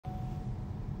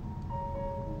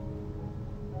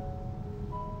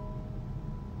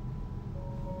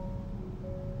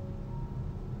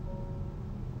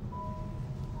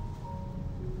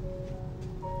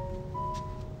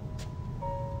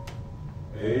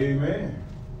Amen.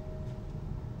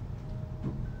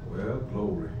 Well,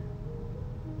 glory.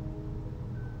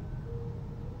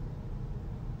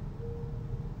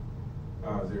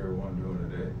 How's everyone doing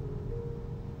today?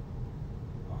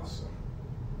 Awesome.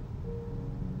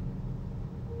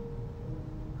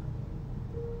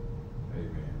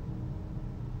 Amen.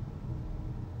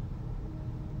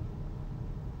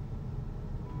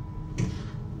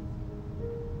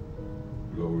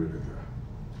 Glory to God.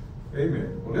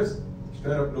 Amen. Well, let's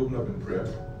stand up and open up in prayer.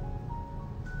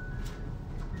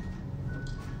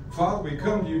 Father, we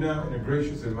come to you now in the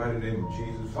gracious and mighty name of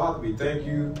Jesus. Father, we thank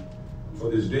you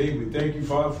for this day. We thank you,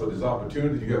 Father, for this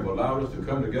opportunity you have allowed us to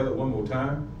come together one more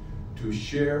time to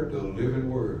share the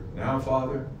living word. Now,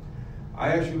 Father,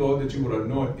 I ask you, Lord, that you would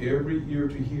anoint every ear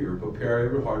to hear, prepare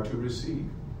every heart to receive.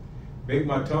 Make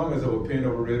my tongue as of a pen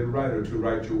of a ready writer to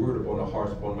write your word upon the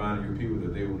hearts, upon the mind of your people,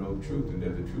 that they will know the truth and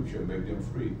that the truth shall make them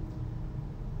free.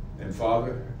 And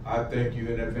Father, I thank you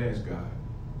in advance, God,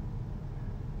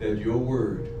 that your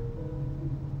word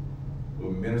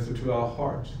will minister to our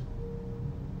hearts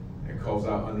and cause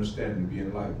our understanding to be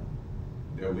enlightened,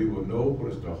 that we will know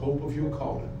what is the hope of your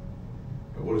calling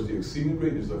and what is the exceeding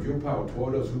greatness of your power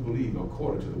toward us who believe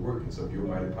according to the workings of your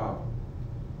mighty power.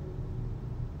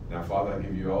 Now, Father, I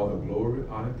give you all the glory,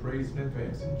 honor, praise in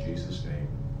advance in Jesus' name.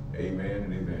 Amen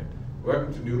and amen.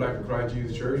 Welcome to New Life of Christ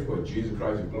Jesus Church, where Jesus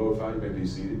Christ is glorified. You may be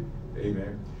seated.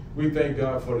 Amen. We thank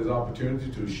God for this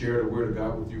opportunity to share the word of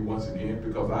God with you once again,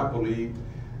 because I believe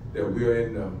that we are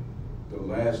in the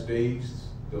last days,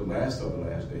 the last of the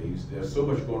last days. There's so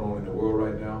much going on in the world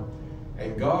right now,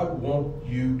 and God wants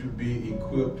you to be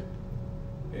equipped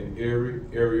in every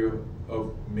area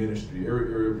of ministry,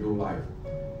 every area of your life.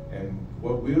 And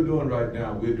what we're doing right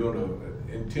now, we're doing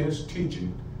an intense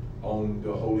teaching on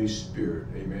the Holy Spirit.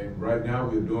 Amen. Right now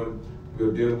we're dealing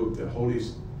with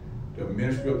the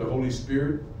ministry of the Holy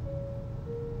Spirit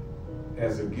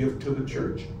as a gift to the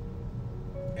church.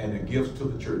 And the gifts to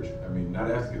the church. I mean, not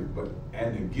as gifts, but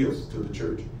and the gifts to the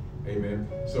church. Amen.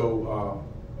 So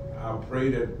I pray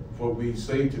that what we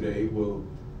say today will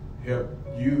help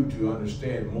you to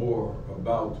understand more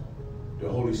about the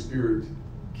Holy Spirit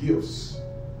gifts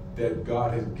that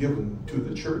God has given to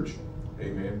the church.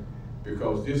 Amen.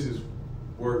 Because this is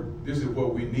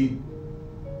what we need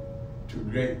to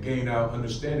gain our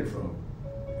understanding from.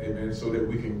 Amen. So that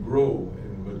we can grow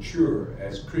and mature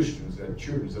as Christians and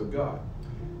children of God.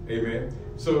 Amen.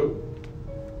 So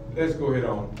let's go ahead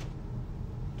on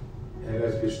and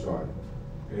let's get started.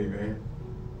 Amen.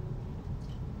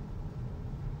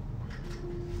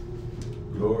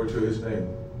 Glory to his name.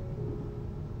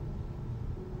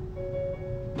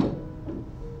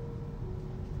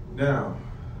 Now,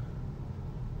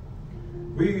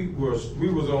 we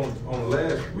was on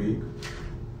last week.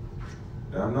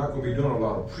 Now, I'm not going to be doing a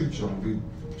lot of preaching. We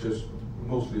just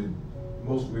mostly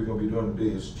we're going to be doing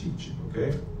today is teaching.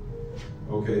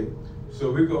 Okay.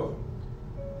 So we're going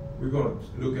to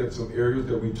look at some areas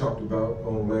that we talked about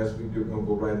on last week. We're going to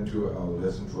go right into our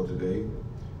lesson for today.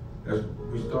 As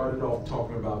we started off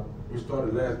talking about,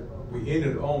 we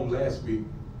ended on last week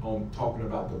on talking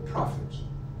about the prophets.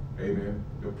 Amen.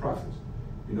 The prophets.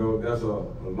 You know, there's a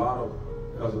lot of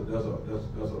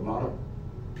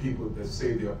people that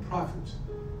say they're prophets.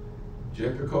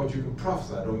 Just because you can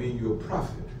prophesy don't mean you're a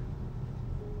prophet.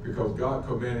 Because God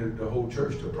commanded the whole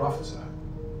church to prophesy.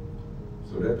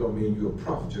 So that don't mean you're a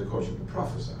prophet just because you can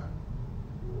prophesy.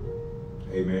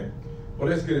 Amen. Well,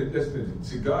 let's get it.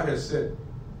 See, God has set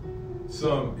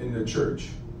some in the church.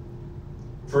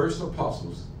 First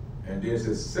apostles, and then it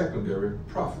says secondary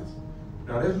prophets.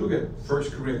 Now let's look at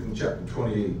 1 Corinthians chapter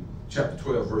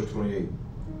 12, verse 28.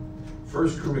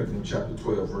 1 Corinthians chapter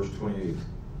 12, verse 28.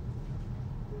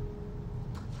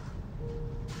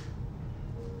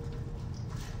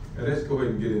 And let's go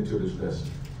ahead and get into this lesson,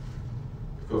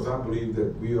 because I believe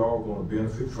that we are all going to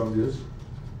benefit from this,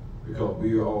 because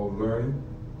we are all learning.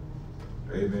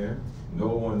 Amen. No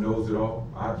one knows it all.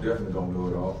 I definitely don't know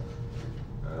it all.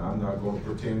 And I'm not going to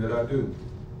pretend that I do.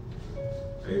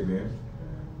 Amen.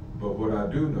 But what I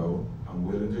do know, I'm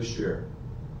willing to share.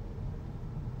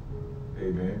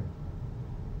 Amen.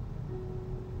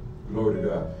 Glory to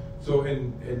God. So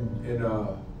in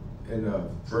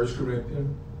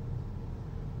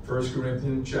 1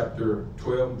 Corinthians chapter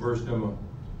 12, verse number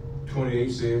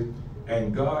 28 says,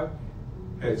 and God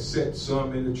had set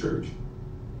some in the church,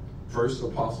 first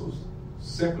apostles,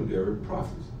 secondary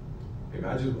prophets.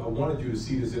 Amen. I wanted you to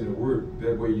see this in the word.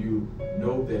 That way you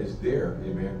know that it's there.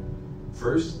 Amen.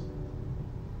 First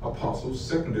apostles,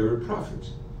 secondary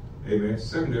prophets. Amen.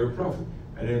 Secondary prophet.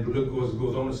 And then look what it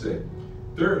goes on to say.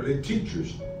 Thirdly,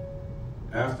 teachers.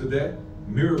 After that,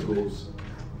 miracles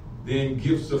then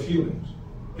gifts of healings,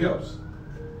 helps,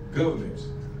 governments,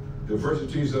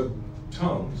 diversities of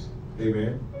tongues.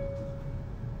 Amen.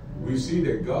 We see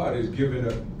that God has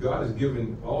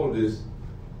given all of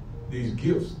these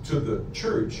gifts to the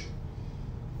church.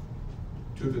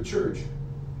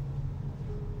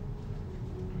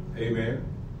 Amen.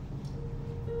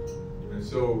 And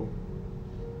so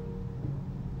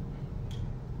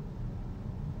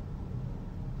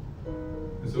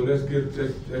let's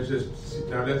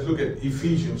look at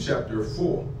Ephesians chapter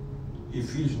 4.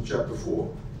 Ephesians chapter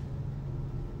 4.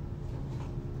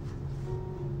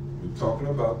 We're talking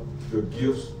about the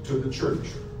gifts to the church.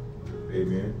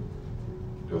 Amen.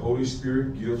 The Holy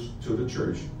Spirit gives to the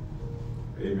church.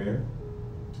 Amen.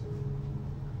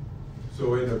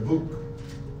 So in the book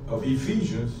of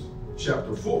Ephesians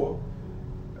chapter 4,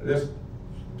 let's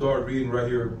start reading right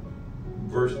here,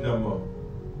 verse number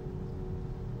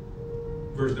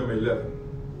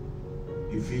 11.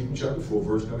 Ephesians chapter 4,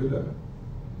 verse number 11.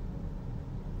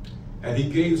 And he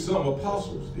gave some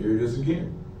apostles, there it is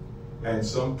again, and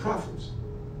some prophets,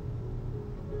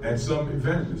 and some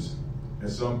evangelists, and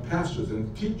some pastors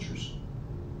and teachers.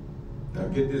 Now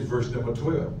get this, verse number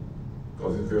 12,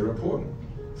 because it's very important.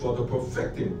 For the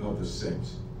perfecting of the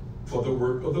saints, for the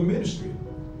work of the ministry,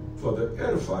 for the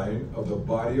edifying of the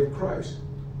body of Christ.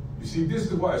 You see, this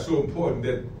is why it's so important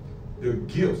that the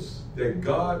gifts that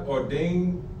God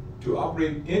ordained to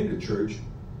operate in the church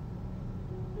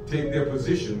take their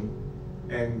position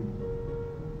and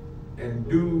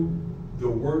do the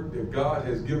work that God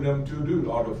has given them to do,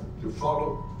 or to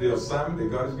follow the assignment that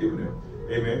God has given them.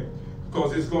 Amen.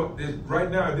 Because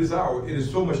right now in this hour, it is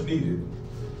so much needed.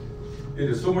 It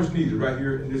is so much needed right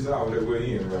here in this hour that we're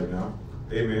in right now.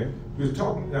 Amen. We're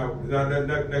talking now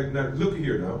look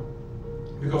here now,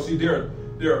 because see there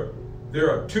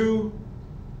are two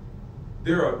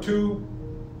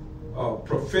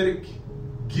prophetic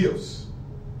gifts.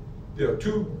 There are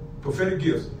two prophetic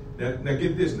gifts. Now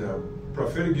get this now.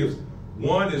 Prophetic gifts.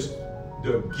 One is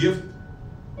the gift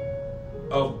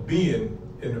of being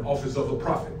in the office of a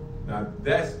prophet. Now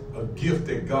that's a gift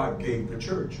that God gave the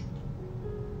church.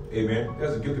 Amen.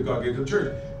 That's a gift that God gave to the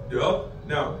church.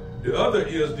 Now the other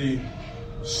is the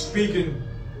speaking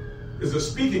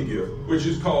gift, which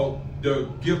is called the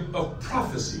gift of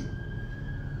prophecy.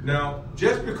 Now,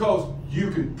 just because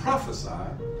you can prophesy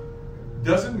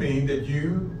doesn't mean that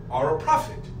you are a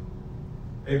prophet.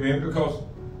 Amen. Because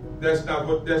that's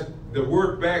the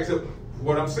word backs up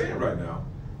what I'm saying right now.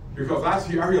 Because I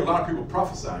hear a lot of people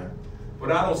prophesying,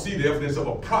 but I don't see the evidence of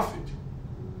a prophet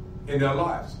in their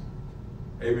lives.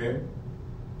 Amen.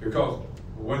 Because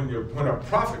when a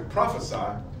prophet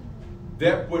prophesies,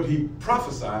 that what he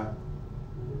prophesied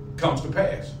comes to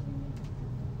pass.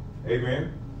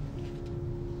 Amen.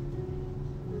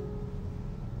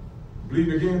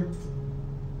 Bleeding again?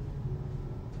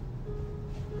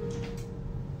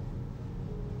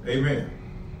 Amen.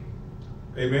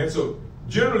 Amen. So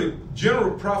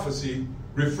general prophecy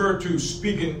refer to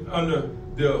speaking under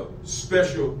the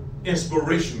special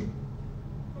inspiration.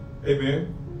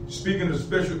 Amen. Speaking of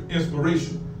special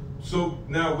inspiration. So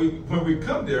now when we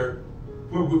come there,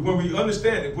 when we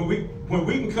understand it, when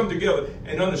we can come together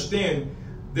and understand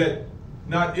that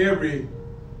not every,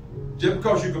 just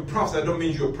because you can prophesy don't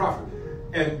mean you're a prophet.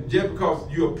 And just because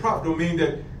you're a prophet don't mean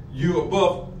that you're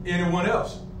above anyone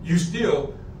else. You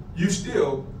still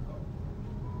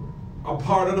a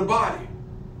part of the body.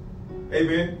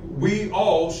 Amen. We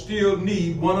all still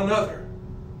need one another.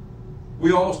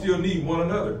 We all still need one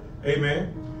another.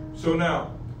 Amen. So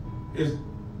now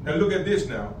look at this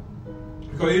now.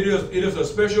 Because it is a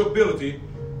special ability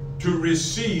to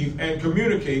receive and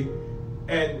communicate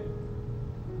and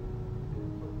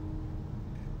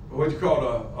what you call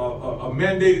a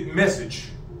mandated message.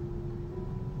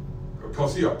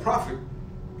 Because see, a prophet,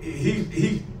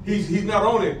 he's not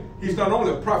only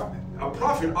a prophet. A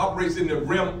prophet operates in the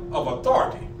realm of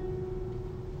authority.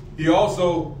 He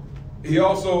also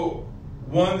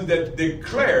one that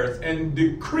declares and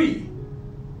decree.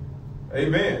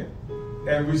 Amen.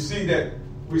 And we see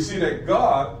that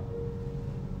God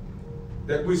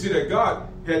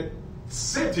had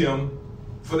sent him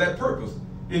for that purpose.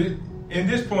 In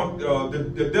this point,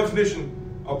 the definition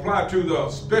applied to the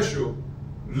special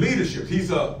leadership. He's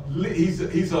a leader.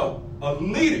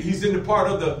 He's in the part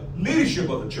of the leadership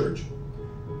of the church.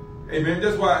 Amen.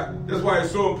 That's why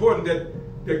it's so important that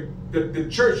the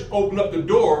church opened up the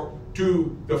door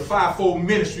to the fivefold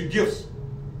ministry gifts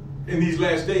in these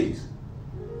last days,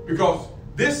 because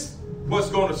this was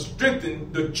going to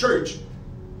strengthen the church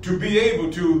to be able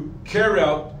to carry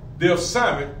out the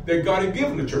assignment that God had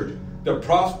given the church. The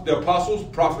apostles,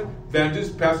 prophets,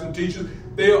 evangelists, pastors, and teachers,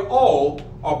 they all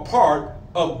are part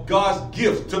of God's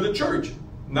gift to the church,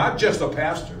 not just a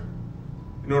pastor.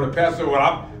 You know, the pastor,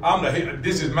 well, I'm the head,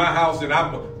 this is my house and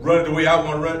I'm running the way I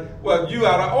want to run it. Well, you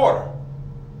out of order.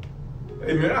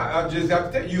 Amen. I just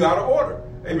have to tell you out of order.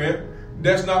 Amen.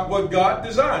 That's not what God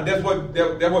designed. That's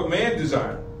what man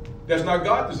designed. That's not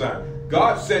God designed.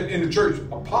 God set in the church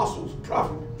apostles,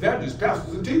 prophets, evangelists,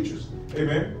 pastors, and teachers.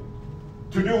 Amen.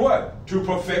 To do what? To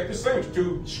perfect the saints,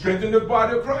 to strengthen the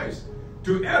body of Christ,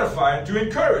 to edify and to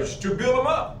encourage, to build them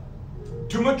up,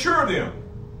 to mature them.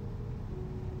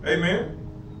 Amen.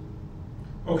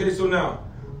 Okay, so now,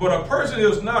 but a person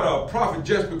is not a prophet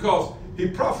just because he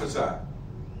prophesied.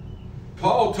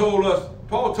 Paul told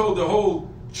the whole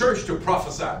church to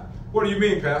prophesy. What do you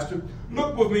mean, Pastor?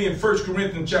 Look with me in 1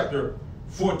 Corinthians chapter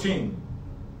 14.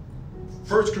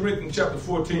 1 Corinthians chapter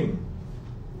 14.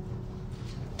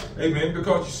 Amen.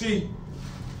 Because you see,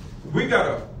 we got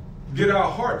to get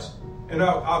our hearts and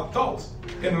our thoughts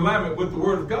in alignment with the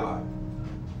Word of God.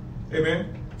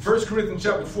 Amen. 1 Corinthians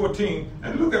chapter 14.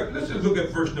 And let's just look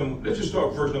at let's just start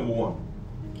with verse number 1.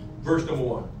 Verse number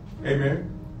 1. Amen.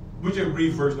 We just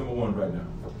read verse number 1 right now.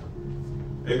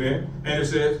 Amen. And it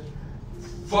says,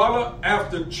 follow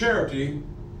after charity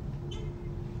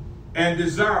and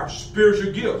desire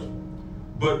spiritual gifts,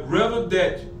 but rather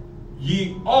that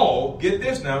ye all, get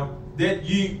this now, that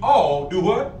ye all do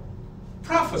what?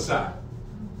 Prophesy.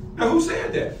 Now who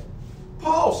said that?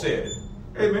 Paul said it.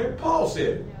 Amen. Paul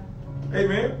said it.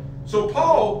 Amen. So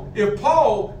if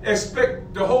Paul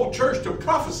expect the whole church to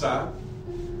prophesy,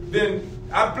 then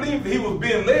I believe he was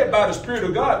being led by the Spirit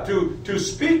of God to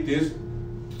speak this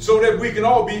so that we can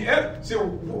all be edified. So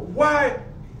why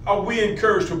are we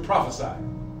encouraged to prophesy?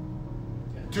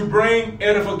 To bring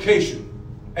edification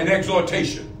and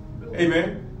exhortation.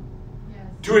 Amen. Yes.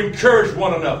 To encourage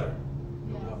one another.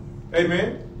 Yes.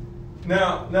 Amen.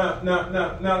 Now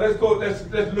let's go. Let's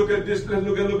look at this. Let's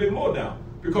look at a little bit more now,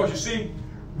 because you see,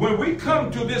 when we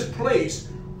come to this place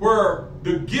where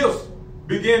the gifts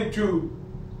begin to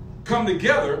come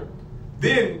together,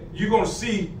 then you're going to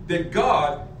see that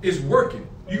God is working.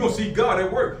 You're going to see God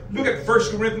at work. Look at 1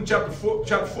 Corinthians chapter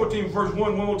 14, verse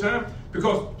 1 more time,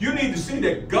 because you need to see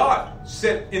that God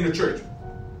set in the church.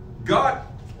 God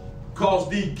caused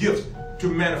these gifts to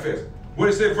manifest. What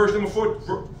it said, verse number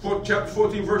 4, chapter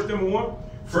 14, verse number 1?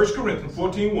 1 Corinthians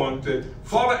 14, 1 said,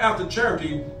 follow after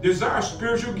charity, desire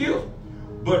spiritual gifts,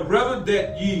 but rather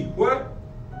that ye, what?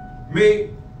 May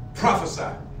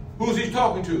prophesy. Who's he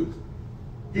talking to?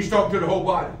 He's talking to the whole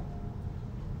body.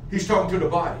 He's talking to the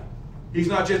body. He's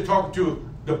not just talking to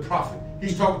the prophet.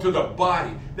 He's talking to the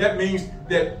body. That means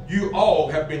that you all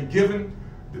have been given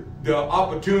the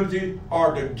opportunity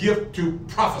or the gift to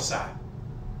prophesy.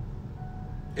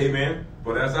 Amen.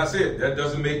 But as I said, that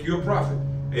doesn't make you a prophet.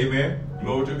 Amen.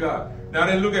 Glory to God. Now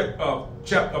then look at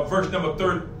verse number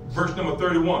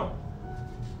 31.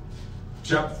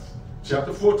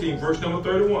 Chapter 14, verse number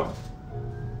 31.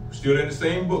 Still in the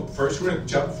same book, 1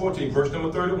 Corinthians chapter 14, verse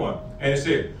number 31. And it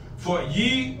said, for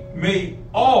ye may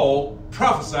all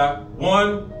prophesy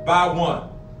one by one.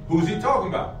 Who's he talking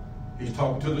about? He's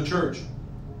talking to the church.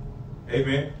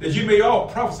 Amen. That you may all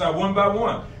prophesy one by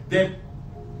one. That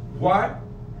why?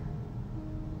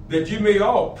 That you may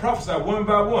all prophesy one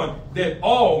by one, that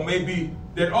all may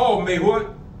what?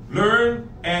 Learn,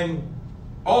 and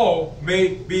all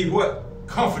may be what?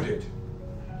 Comforted.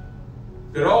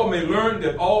 That all may learn,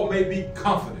 that all may be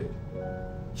comforted.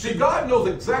 See, God knows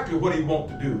exactly what he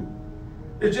wants to do.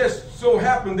 It just so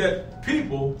happened that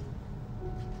people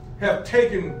have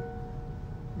taken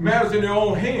matters in their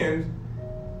own hands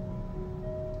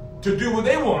to do what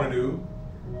they want to do,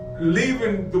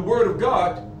 leaving the word of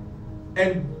God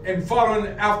and following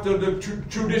after the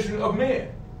tradition of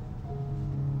man,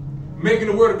 making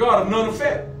the word of God of none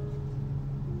effect.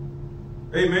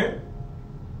 Amen.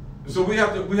 So we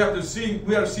have to see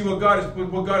what God is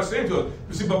saying to us.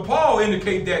 You see, but Paul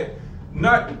indicated that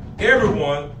not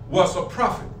everyone was a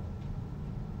prophet.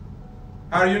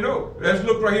 How do you know? Let's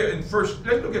look right here let's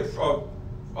look at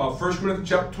 1 Corinthians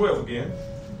chapter 12 again.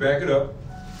 Back it up.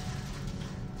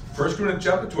 1 Corinthians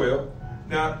chapter 12.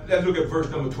 Now let's look at verse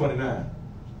number 29.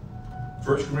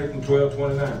 1 Corinthians 12,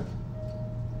 29.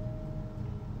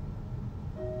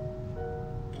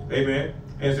 Amen.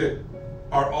 And it said,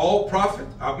 are all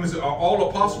prophets? Are all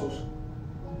apostles?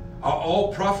 Are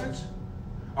all prophets?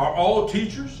 Are all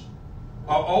teachers?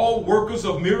 Are all workers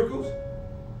of miracles?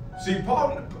 See, Paul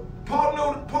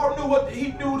knew what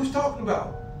he was talking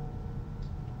about.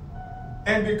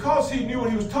 And because he knew what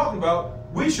he was talking about,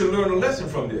 we should learn a lesson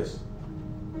from this.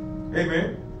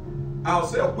 Amen.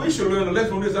 Ourselves. We should learn a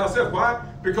lesson from this ourselves. Why?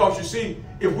 Because you see,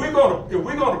 if we're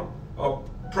gonna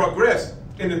progress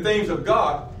in the things of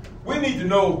God, we need to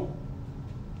know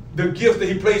the gifts that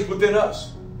he placed within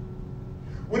us.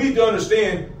 We need to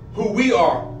understand who we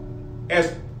are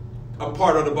as a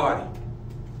part of the body,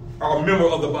 or a member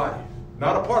of the body.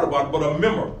 Not a part of the body, but a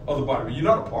member of the body. You're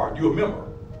not a part, you're a member.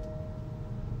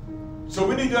 So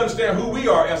we need to understand who we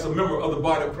are as a member of the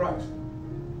body of Christ.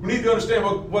 We need to understand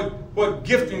what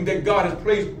gifting that God has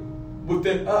placed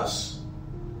within us,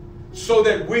 so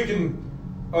that we can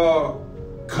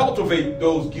cultivate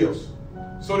those gifts,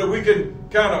 so that we can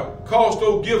kind of cause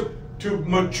those gifts to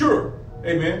mature.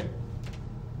 Amen.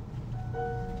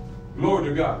 Glory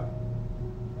to God.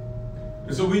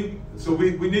 And so we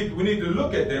need to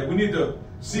look at that. We need to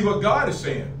see what God is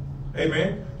saying.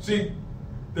 Amen. See,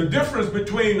 the difference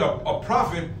between a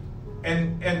prophet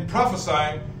and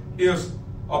prophesying is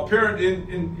apparent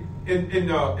in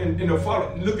the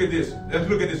following. Look at this. Let's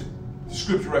look at this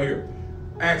scripture right here.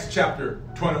 Acts chapter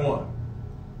 21.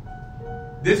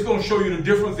 This is going to show you the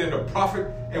difference in a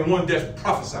prophet and one that's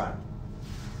prophesying.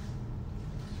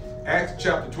 Acts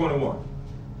chapter 21.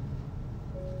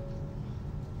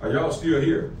 Are y'all still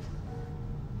here?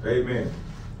 Amen.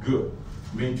 Good.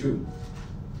 Me too.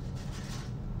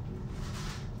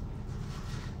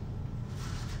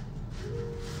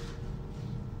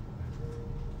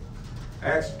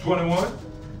 Acts 21.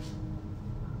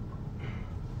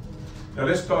 Now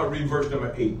let's start reading verse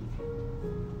number 8.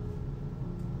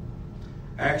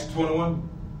 Acts 21,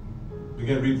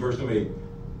 begin to read verse number 8.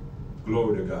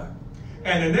 Glory to God.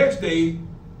 And the next day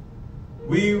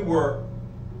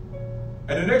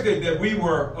that we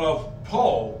were of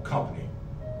Paul company,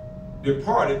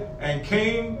 departed and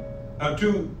came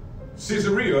unto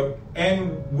Caesarea,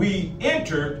 and we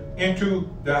entered into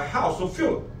the house of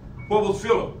Philip. What was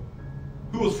Philip?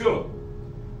 Who was Philip?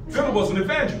 Philip was an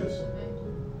evangelist.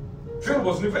 Philip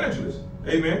was an evangelist.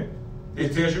 Amen.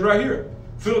 It tells you right here.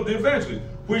 Philip the evangelist,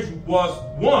 which was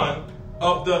one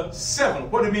of the seven.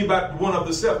 What do you mean by one of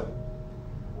the seven?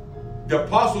 The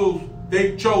apostles,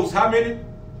 they chose how many?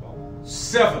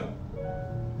 7.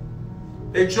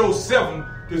 They chose 7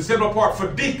 to set them apart for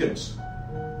deacons.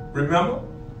 Remember?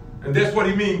 And that's what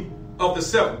he means of the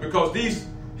 7. Because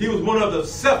he was one of the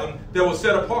 7 that was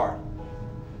set apart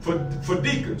for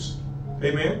deacons.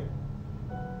 Amen?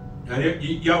 And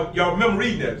y'all remember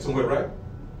reading that somewhere, right?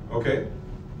 Okay.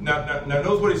 Now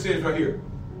notice what it says right here.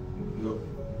 Look.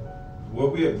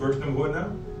 What we at? Verse number what now?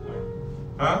 9.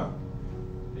 Huh?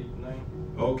 8, 9.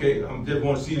 Okay. I just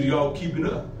want to see if y'all keeping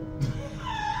up.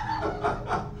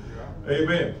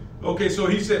 Amen. Okay, so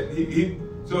he said he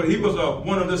was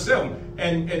one of the 7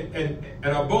 and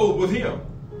abode with him.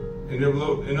 In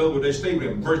other words, they stayed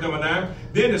with him. Verse number 9.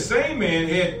 Then the same man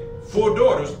had 4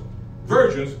 daughters,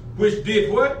 virgins, which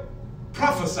did what?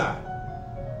 Prophesy.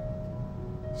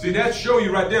 See, that show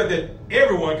you right there that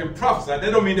everyone can prophesy.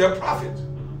 That don't mean they're prophets,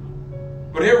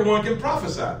 but everyone can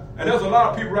prophesy. And there's a lot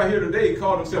of people right here today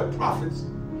call themselves prophets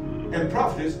and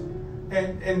prophetess,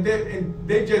 and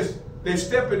they're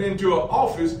stepping into an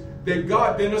office that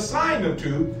God then assigned them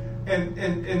to,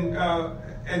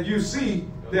 and you see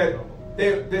that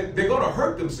they're going to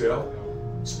hurt themselves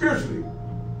spiritually.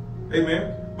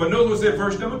 Amen. But notice what it said,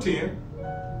 verse number 10.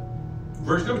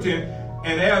 Verse number 10.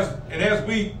 And as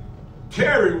we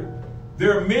tarried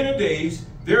there many days,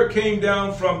 there came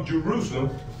down from Jerusalem.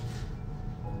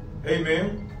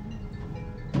 Amen.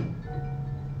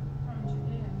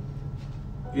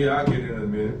 Yeah, I'll get it in a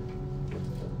minute.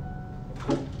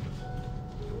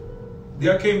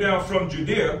 There came down from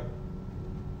Judea.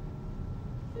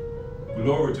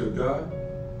 Glory to God.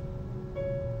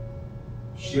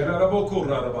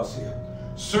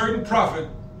 Certain prophet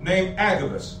named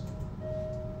Agabus.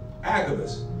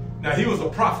 Agabus. Now he was a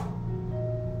prophet.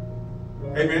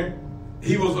 Amen.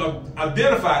 He was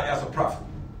identified as a prophet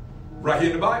right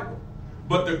here in the Bible.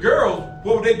 But the girls,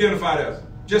 what were they identified as?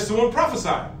 Just someone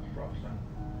prophesying.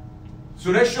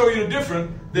 So that shows you the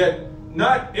difference, that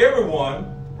not everyone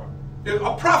is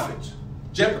a prophet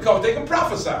just because they can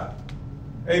prophesy.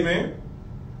 Amen.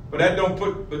 But that don't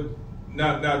put, but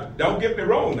now don't get me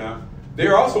wrong now.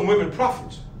 There are some women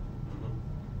prophets.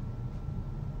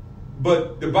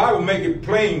 But the Bible make it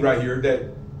plain right here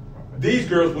that these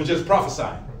girls were just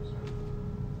prophesying.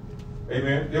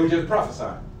 Amen. They were just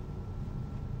prophesying.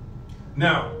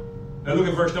 Now look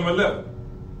at verse number 11.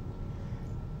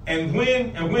 And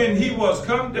when he was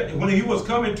coming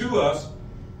to us,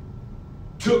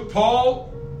 took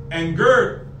Paul and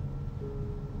girded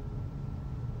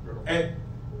and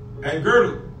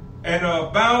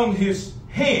bound his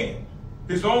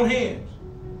own hands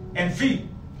and feet,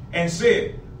 and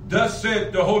said, Thus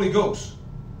said the Holy Ghost.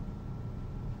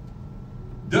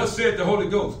 Thus said the Holy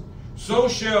Ghost. so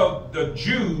shall the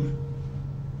Jews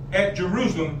at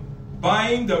Jerusalem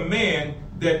bind the man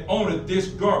that owneth this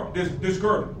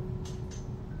girdle,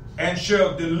 and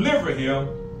shall deliver him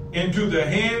into the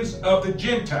hands of the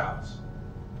Gentiles.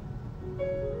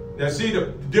 Now see the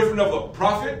difference of a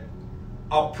prophet?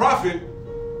 A prophet,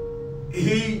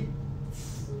 he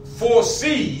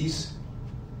foresees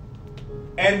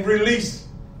and release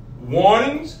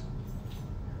warnings,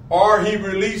 or he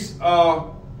release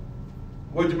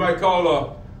what you might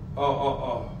call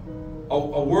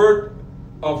a word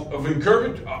of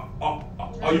encouragement,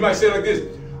 or you might say it like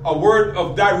this, a word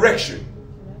of direction.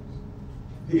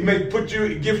 He may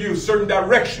give you certain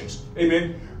directions,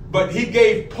 amen. But he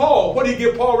gave Paul, what did he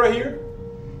give Paul right here?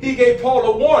 He gave Paul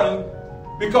a warning,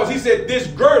 because he said this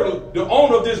girdle, the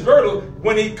owner of this girdle,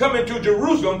 when he come into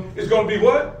Jerusalem, is going to be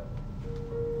what?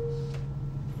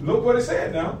 Look what it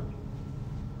said now.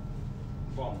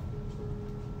 Bound.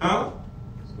 Huh?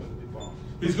 It's going to be bound.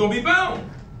 He's going to be bound.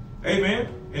 Amen.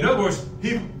 In other words,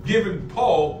 he giving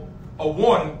Paul a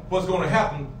warning what's going to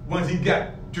happen once he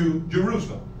got to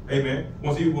Jerusalem. Amen.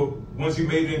 Once he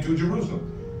made it into Jerusalem.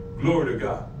 Glory to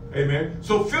God. Amen.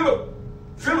 So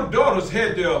Philip's daughters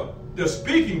had the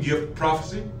speaking gift,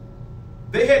 prophecy.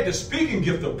 They had the speaking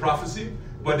gift of prophecy,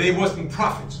 but they wasn't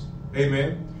prophets.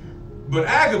 Amen. But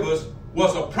Agabus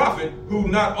was a prophet who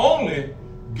not only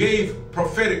gave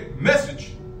prophetic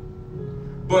message,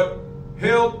 but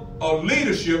held a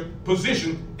leadership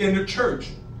position in the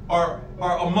church, or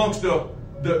amongst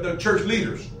the church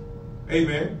leaders.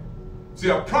 Amen. See,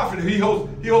 a prophet, he holds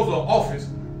an office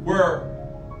where,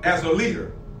 as a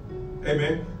leader,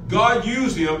 amen, God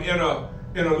used him in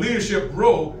a leadership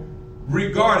role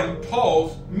regarding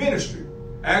Paul's ministry.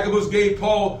 Agabus gave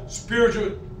Paul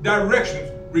spiritual directions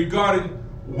regarding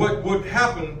what would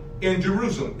happen in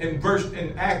Jerusalem in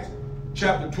Acts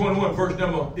chapter 21, verse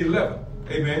number 11.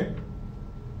 Amen.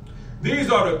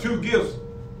 These are the two gifts.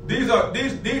 These are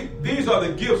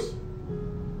the gifts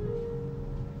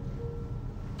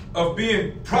of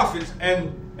being prophets,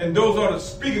 and those are the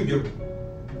speaking gifts.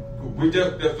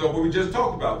 That's what we just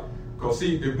talked about. Because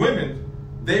see, the women,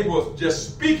 they was just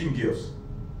speaking gifts.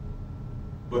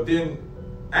 But then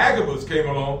Agabus came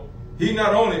along. He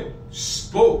not only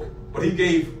spoke, but he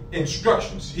gave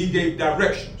instructions. He gave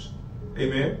directions.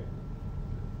 Amen.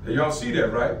 Now, y'all see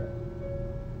that, right?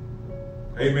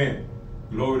 Amen.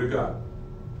 Glory to God.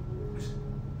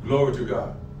 Glory to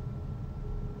God.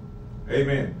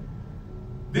 Amen.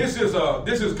 This is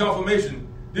confirmation.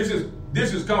 This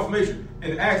is confirmation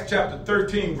in Acts chapter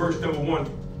 13, verse number 1.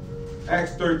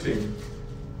 Acts 13.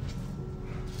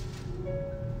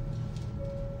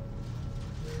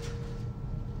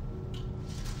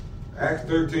 Acts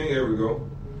 13, there we go.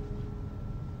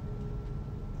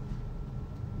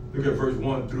 Look at verse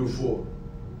 1 through 4.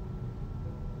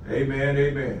 Amen,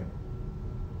 amen.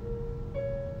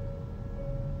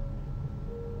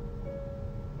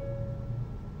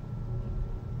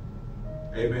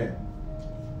 Amen.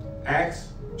 Acts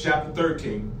chapter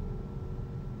 13,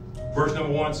 verse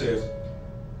number 1 says,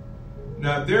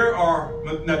 Now there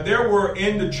were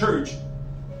in the church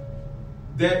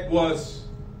that was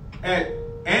at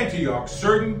Antioch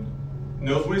certain,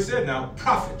 notice what he said now,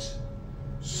 prophets.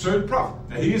 Certain prophets.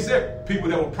 Now he didn't say people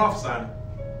that were prophesying.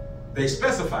 They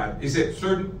specified. He said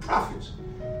certain prophets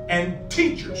and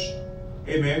teachers.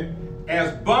 Amen.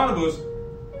 As Barnabas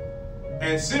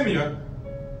and Simeon,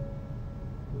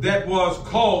 that was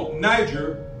called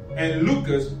Niger, and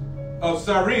Lucas of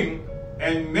Cyrene,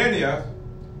 and Manaen,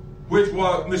 which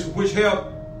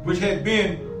had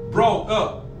been brought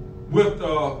up with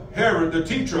Herod the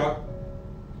Tetrarch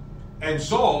and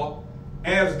Saul,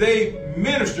 as they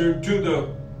ministered to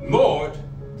the Lord,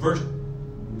 verse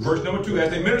number 2, as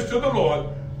they ministered to the Lord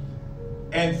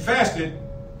and fasted,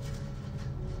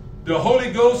 the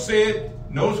Holy Ghost said,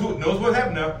 notice what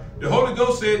happened now. The Holy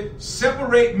Ghost said,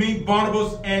 separate me,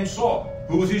 Barnabas and Saul.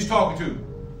 Who was he talking to?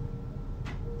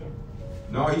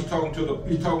 No, he's talking to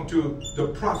the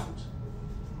prophets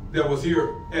that was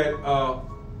here at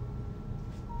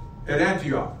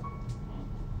Antioch.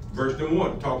 Verse number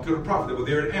 1, talking to the prophet that was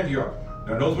there at Antioch.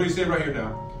 Now notice what he said right here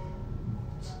now.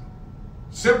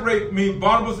 Separate me,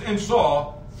 Barnabas and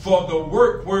Saul, for the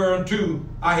work whereunto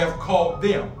I have called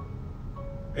them.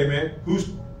 Amen. Who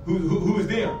is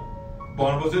them?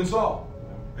 Barnabas and Saul.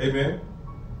 Amen.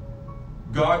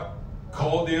 God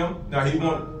called them. Now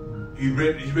he's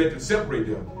ready to separate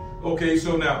them. Okay,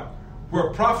 so now where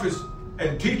prophets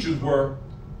and teachers were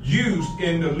used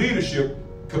in the leadership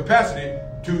capacity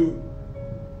to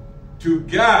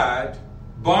guide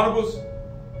Barnabas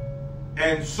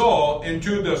and Saul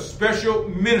into the special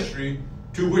ministry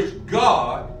to which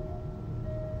God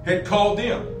had called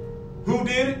them. Who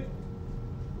did it?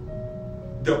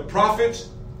 The prophets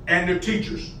and the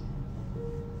teachers.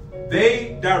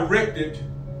 They directed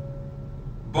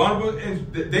Barnabas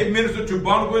and they ministered to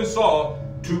Barnabas and Saul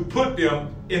to put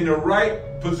them in the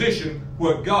right position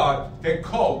where God had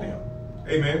called them.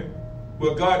 Amen.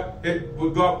 Where God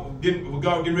getting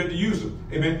ready to use them.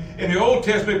 Amen. In the Old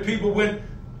Testament, people went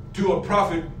to a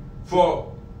prophet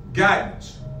for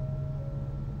guidance.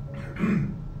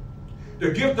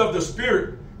 The gift of the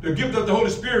Spirit, the gift of the Holy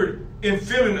Spirit in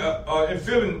filling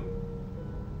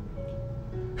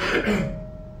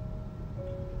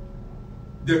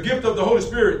the gift of the Holy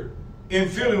Spirit in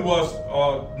filling was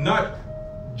not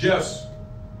just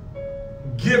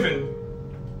given,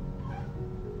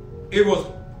 it was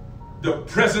the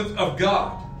presence of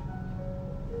God.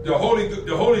 The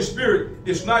Holy Spirit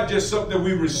is not just something that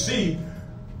we receive,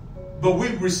 but we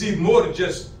receive more than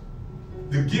just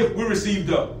the gift. We receive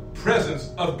the presence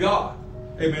of God.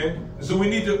 Amen. And so we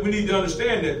need to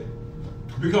understand that,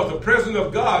 because the presence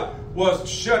of God was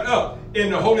shut up in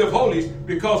the Holy of Holies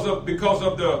because of the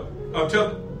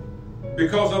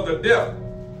death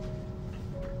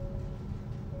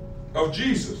of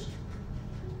Jesus.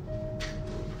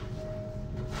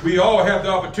 We all have the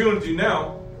opportunity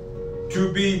now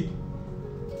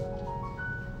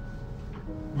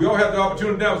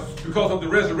because of the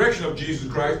resurrection of Jesus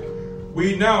Christ.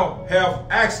 We now have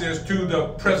access to the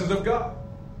presence of God.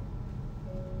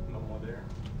 No more there.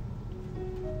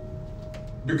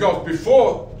 Because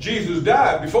before Jesus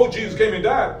died, before Jesus came and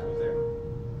died,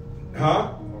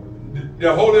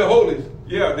 the Holy of Holies,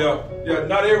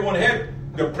 not everyone had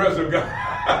the presence of God.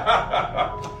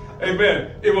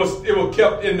 Amen. It was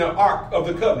kept in the Ark of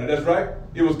the Covenant. That's right.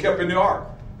 It was kept in the Ark.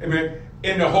 Amen.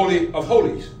 In the Holy of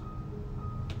Holies.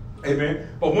 Amen.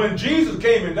 But when Jesus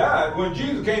came and died, when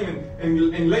Jesus came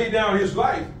and laid down his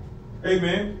life,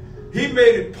 amen, he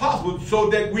made it possible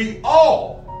so that we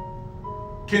all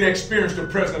can experience the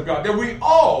presence of God, that we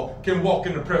all can walk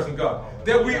in the presence of God,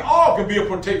 that we all can be a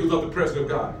partakers of the presence of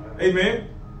God. Amen.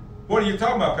 What are you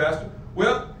talking about, Pastor?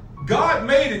 Well, God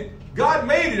made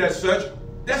it as such.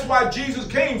 That's why Jesus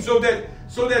came, so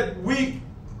that we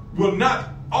will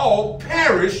not all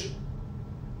perish,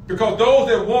 because those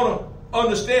that want to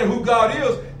understand who God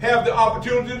is have the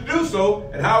opportunity to do so.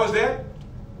 And how is that?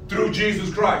 Through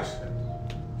Jesus Christ.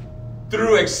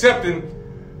 Through accepting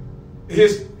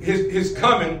his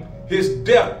coming, his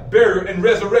death, burial, and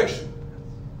resurrection.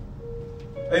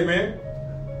 Amen.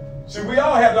 See, we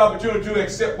all have the opportunity to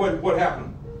accept what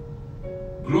happened.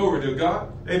 Glory to God.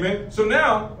 Amen. So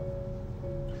now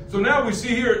we see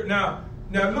here, now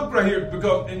look right here,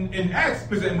 because in Acts,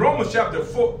 in Romans chapter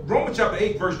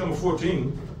 8, verse number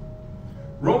 14,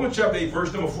 Romans chapter 8,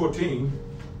 verse number 14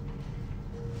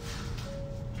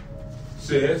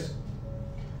 says,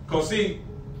 because see,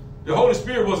 the Holy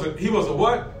Spirit was a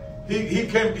what? He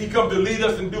come to lead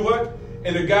us and do what?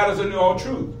 And to guide us into all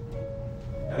truth.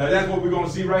 And that's what we're going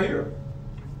to see right here.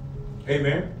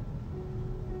 Amen.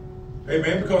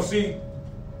 Amen. Because see,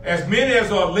 as many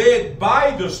as are led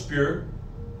by the Spirit,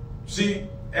 see,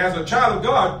 as a child of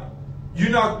God, you're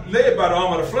not led by the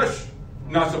arm of the flesh.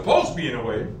 Not supposed to be in a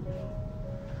way.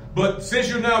 But since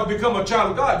you now become a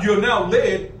child of God, you're now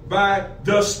led by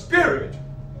the Spirit.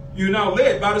 You're now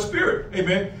led by the Spirit.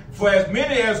 Amen. For as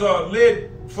many as are led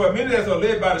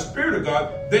by the Spirit of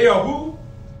God, they are who?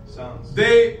 Sons.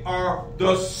 They are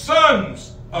the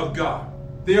sons of God.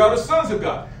 They are the sons of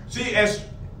God. See, as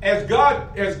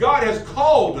God has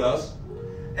called us,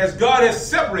 as God has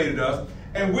separated us,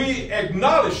 and we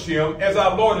acknowledge him as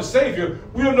our Lord and Savior,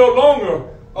 we are no longer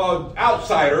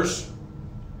outsiders.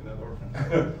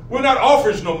 We're not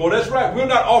orphans no more. That's right. We're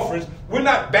not orphans. We're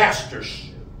not bastards.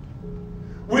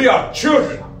 We are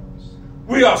children.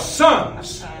 We are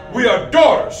sons. We are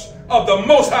daughters of the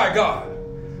Most High God.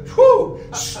 Whew.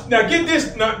 Now get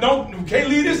this. We can't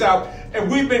leave this out. And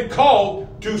we've been called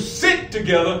to sit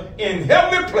together in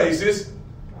heavenly places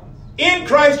in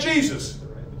Christ Jesus.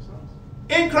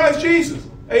 In Christ Jesus.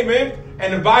 Amen.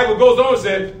 And the Bible goes on and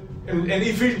said in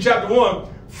Ephesians chapter 1,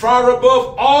 far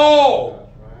above all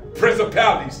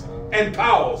principalities and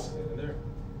powers.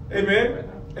 Amen.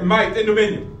 And might and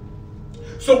dominion.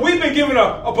 So we've been given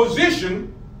a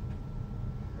position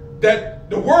that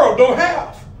the world don't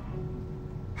have.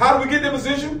 How do we get that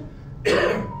position?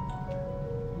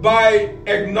 By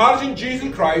acknowledging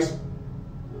Jesus Christ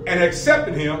and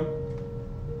accepting him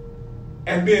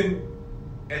and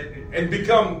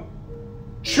become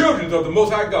children of the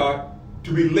Most High God,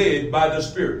 to be led by the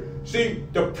Spirit. See,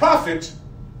 the prophet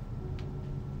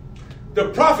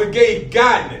gave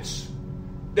guidance.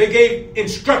 They gave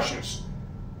instructions.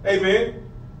 Amen.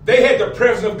 They had the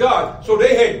presence of God, so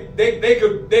they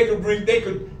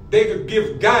could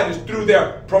give guidance through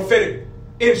their prophetic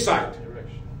insight.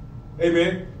 Direction.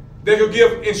 Amen. They could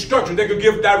give instruction. They could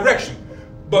give direction.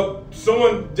 But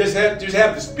someone just have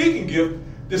the speaking gift.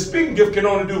 The speaking gift can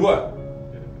only do what?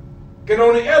 Can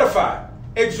only edify,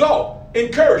 exalt,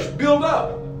 encourage, build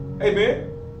up. Amen.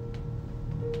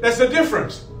 That's the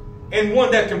difference in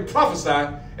one that can prophesy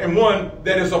and one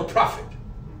that is a prophet.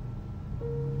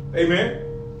 Amen.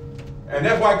 And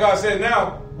that's why God said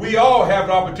now we all have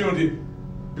the opportunity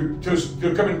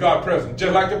to come in God's presence,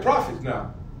 just like the prophets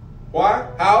now. Why?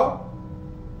 How?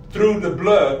 Through the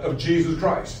blood of Jesus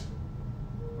Christ.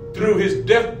 Through his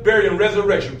death, burial, and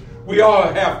resurrection, we all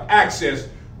have access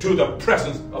to the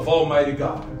presence of Almighty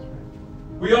God.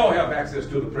 We all have access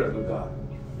to the presence of God.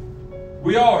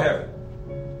 We all have it.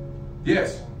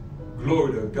 Yes.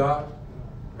 Glory to God.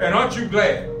 And aren't you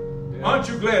glad? Aren't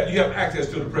you glad you have access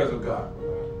to the presence of God?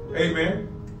 Amen.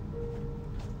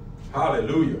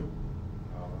 Hallelujah.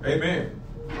 Amen.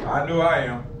 I know I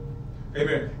am.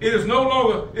 Amen. It is no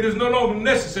longer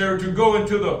necessary to go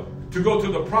to the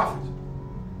prophets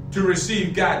to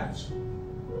receive guidance,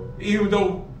 even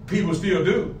though people still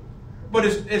do. But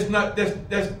it's not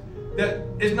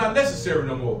necessary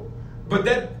no more. But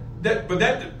that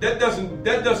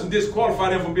doesn't disqualify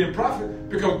them from being prophets,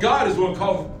 because God is the one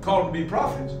called them to be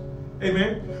prophets.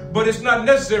 Amen. But it's not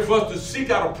necessary for us to seek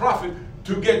out a prophet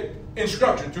to get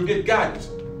instruction, to get guidance.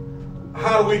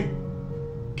 How do we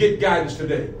get guidance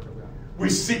today? We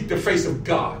seek the face of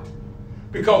God,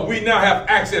 because we now have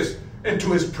access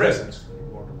into his presence.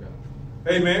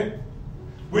 Amen.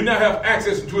 We now have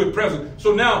access into his presence.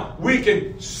 So now we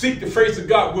can seek the face of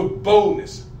God with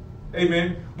boldness.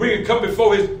 Amen. We can come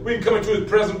into his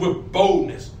presence with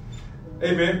boldness.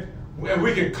 Amen. And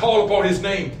we can call upon his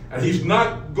name, and he's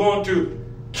not going to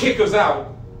kick us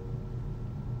out.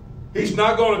 He's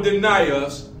not going to deny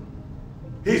us.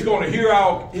 He's going to hear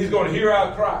our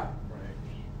cry.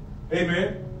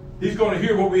 Amen. He's going to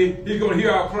hear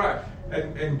our cry.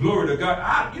 And glory to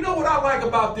God. You know what I like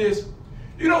about this?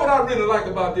 You know what I really like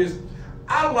about this?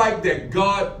 I like that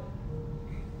God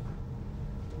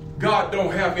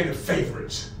don't have any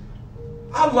favorites.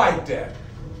 I like that.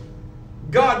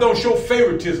 God don't show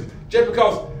favoritism. Just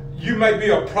because you might be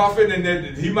a prophet and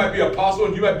then he might be an apostle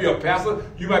and you might be a pastor,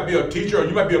 you might be a teacher or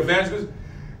you might be an evangelist.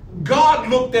 God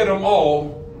looked at them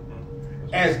all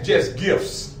as just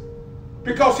gifts,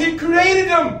 because he created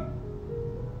them.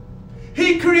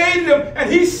 He created them and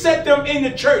he set them in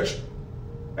the church.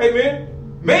 Amen.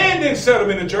 Man didn't set them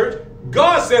in the church.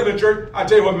 God set them in the church. I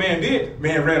tell you what man did.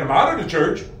 Man ran them out of the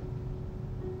church.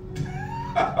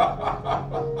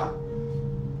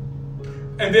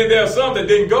 And then there are some that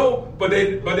didn't go, but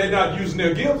they're not using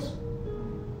their gifts.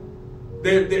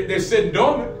 They're sitting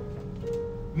dormant,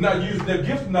 not using their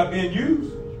gifts, not being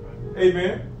used.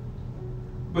 Amen.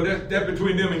 But that's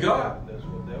between them and God. That's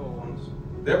what they wants.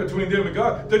 That's between them and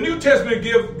God. The New Testament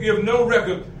give no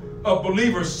record of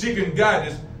believers seeking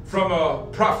guidance from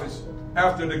prophets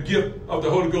after the gift of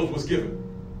the Holy Ghost was given.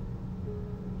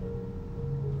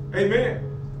 Amen.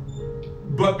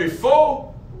 But before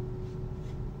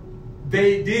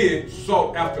they did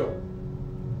sought after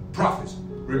prophets.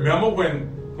 Remember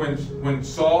when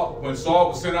Saul was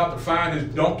sent out to find his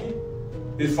donkey,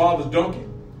 his father's donkey,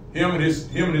 him and his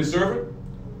servant.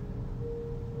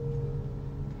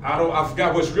 I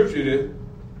forgot what scripture it is,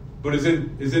 but it's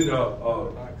in 1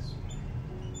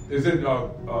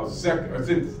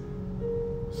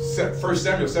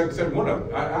 Samuel, 2 Samuel, one of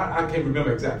them. I can't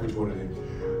remember exactly which one it is.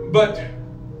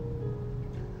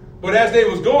 But as they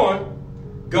was going,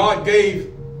 God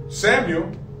gave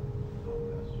Samuel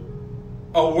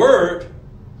a word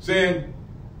saying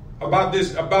about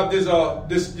this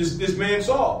man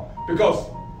Saul, because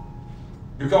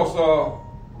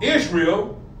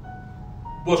Israel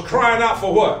was crying out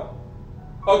for what?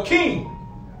 A king.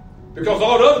 Because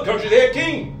all the other countries had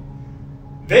king.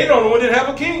 They didn't have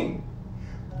a king.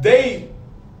 They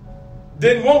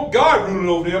didn't want God ruling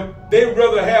over them. They would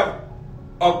rather have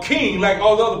a king like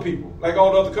all the other people, like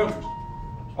all the other countries,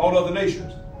 all the other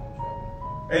nations.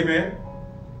 Amen.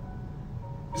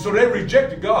 So they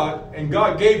rejected God, and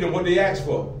God gave them what they asked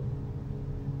for.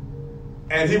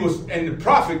 And the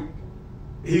prophet,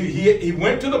 he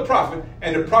went to the prophet,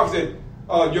 and the prophet said,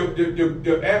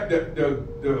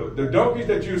 the donkeys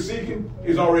that you're seeking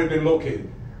is already been located.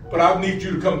 But I need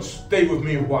you to come stay with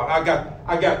me a while. I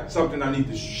got something I need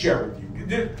to share with you.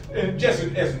 And just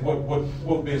in essence,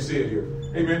 what's being said here.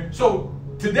 Amen. So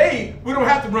today we don't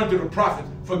have to run to the prophet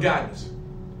for guidance.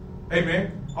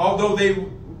 Amen. Although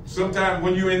sometimes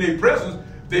when you're in their presence,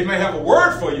 they may have a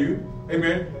word for you.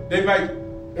 Amen. They might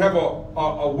have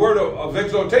a word of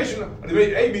exhortation. They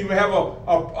may even have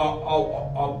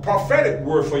a prophetic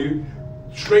word for you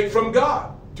straight from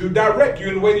God to direct you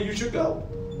in the way that you should go.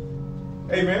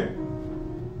 Amen.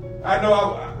 I know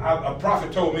a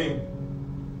prophet told me,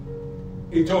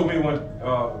 he told me when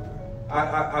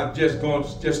I just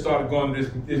started going to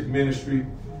this ministry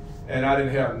and I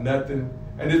didn't have nothing.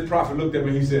 And this prophet looked at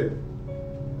me, he said,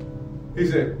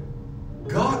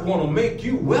 God want to make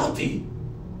you wealthy.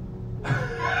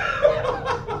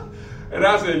 And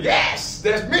I said, yes,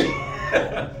 that's me.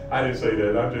 I didn't say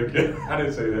that. I'm just kidding. I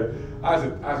didn't say that. I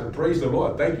said, praise the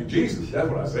Lord. Thank you, Jesus. That's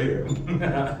what I said.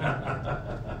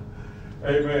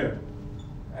 Amen.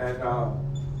 And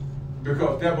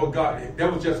because that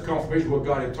was just confirmation of what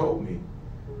God had told me.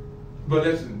 But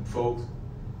listen, folks,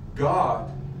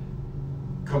 God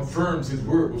confirms his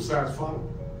word with signs following.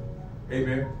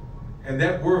 Amen. And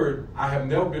that word, I have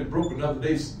never been broken another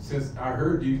day since I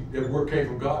heard that word came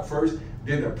from God first.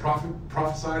 Then the prophet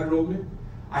prophesied it over me.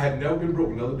 I have never been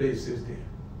broken another day since then.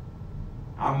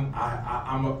 I'm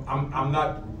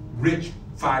not rich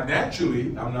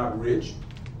financially. I'm not rich,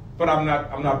 but I'm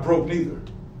not broke neither.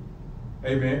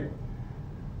 Amen.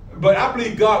 But I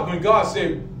believe God when God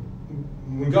said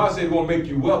he want to make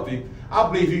you wealthy, I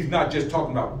believe he's not just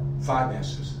talking about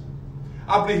finances.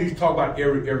 I believe he's talking about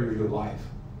every area of your life.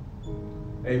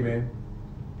 Amen.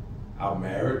 Our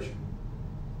marriage,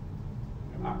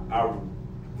 our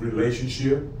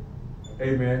relationship,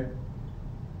 amen.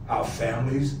 Our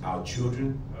families, our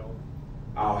children,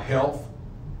 our health,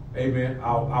 amen.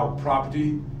 Our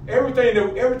property, everything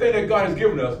that God has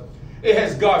given us, it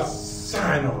has God's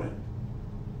sign on it.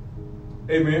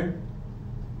 Amen.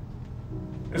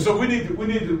 And so we need to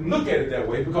look at it that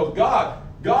way because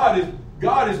God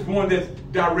is one that's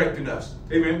directing us.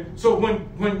 Amen. So when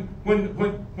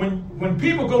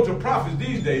people go to prophets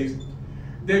these days,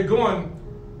 they're going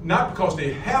not because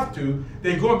they have to,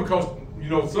 they're going because,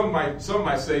 some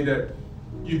might say that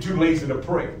you're too lazy to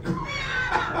pray.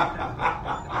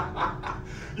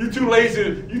 You're too lazy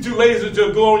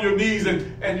to go on your knees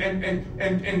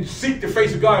and seek the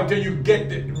face of God until you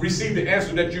receive the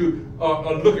answer that you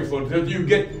are looking for, until you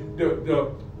get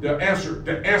the answer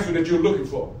that you're looking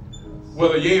for.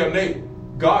 Whether yea or nay,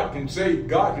 God can say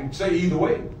either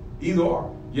way, either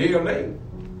or, yea or nay.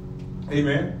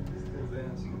 Amen.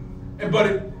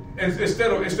 But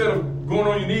instead of going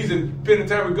on your knees and spending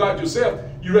time with God yourself,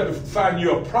 you rather find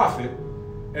you a prophet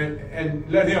and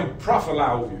let him prophesy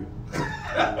over you.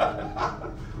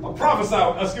 Prophesy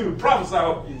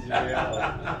over you.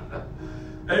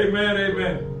 Amen.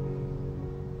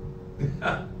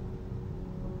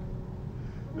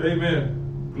 Amen.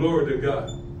 Glory to God.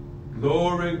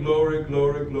 Glory.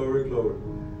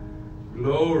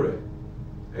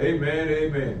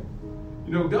 Amen.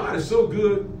 God is so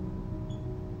good.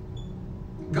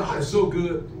 God is so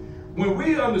good. When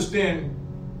we understand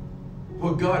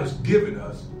what God has given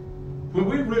us, when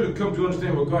we really come to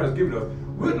understand what God has given us,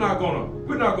 we're not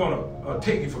gonna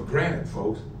take it for granted,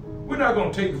 folks. We're not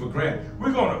gonna take it for granted.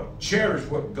 We're gonna cherish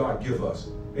what God gives us.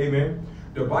 Amen.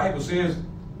 The Bible says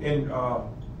in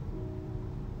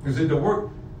the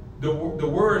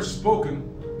word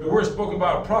spoken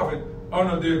by a prophet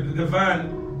under the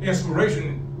divine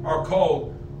inspiration are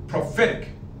called prophetic.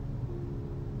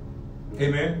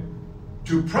 Amen.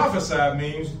 To prophesy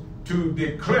means to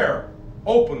declare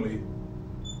openly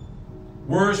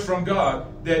words from God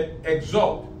that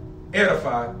exalt,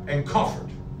 edify, and comfort.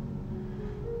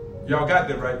 Y'all got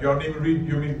that right? Y'all need to read?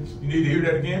 You need to hear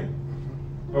that again?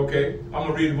 Okay, I'm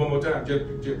gonna read it one more time,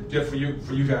 just for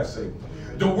you guys' sake.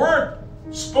 The words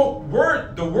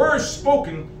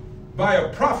spoken by a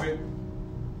prophet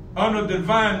under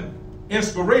divine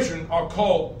inspiration are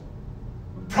called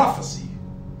prophecy.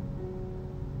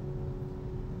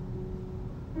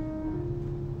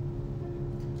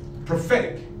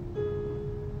 Prophetic.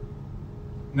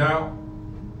 Now,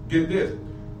 get this.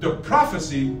 The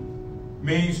prophecy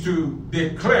means to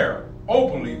declare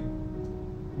openly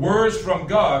words from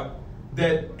God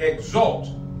that exalt,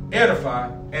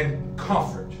 edify, and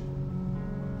comfort.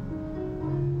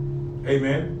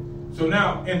 Amen. So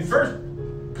now, in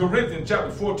 1 Corinthians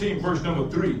chapter 14, verse number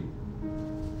 3.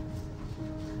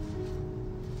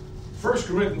 1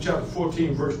 Corinthians chapter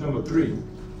 14, verse number 3.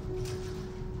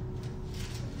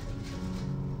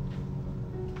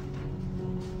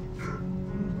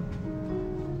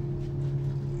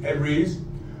 It reads,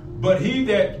 but he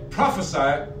that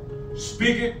prophesied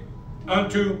speaketh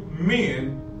unto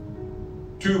men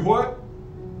to what?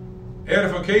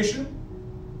 Edification,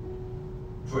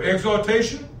 for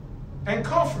exhortation, and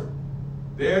comfort.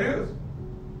 There it is.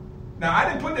 Now, I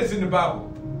didn't put this in the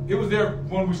Bible. It was there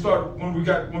when we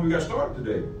got started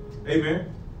today.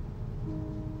 Amen.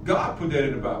 God put that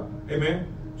in the Bible. Amen.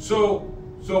 So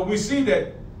we see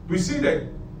that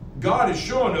God is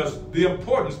showing us the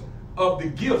importance of the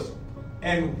gifts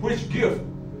and which gift.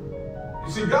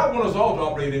 You see, God wants us all to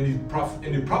operate in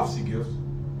the prophecy gifts.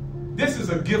 This is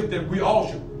a gift that we all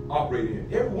should operate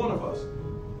in, every one of us.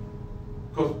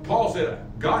 Because Paul said,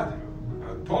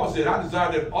 I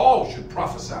desire that all should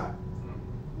prophesy.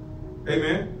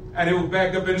 Amen. And it was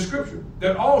backed up in the scripture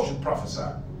that all should prophesy.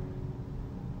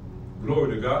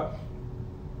 Glory to God.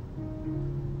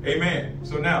 Amen.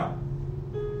 So now,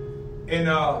 in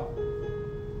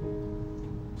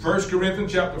 1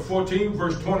 Corinthians chapter 14,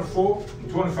 verse 24 and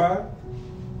 25.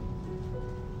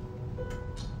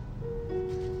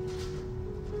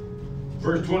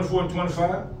 Verse 24 and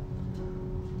 25.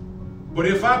 But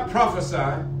if I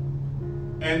prophesy,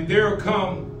 and there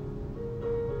come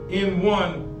in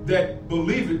one that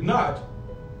believeth not,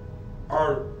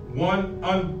 or one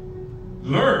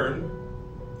unlearned,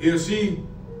 is he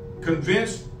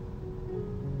convinced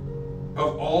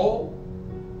of all?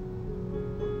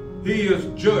 He is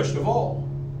judged of all.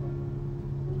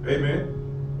 Amen.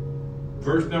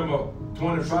 Verse number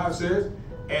 25 says,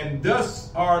 and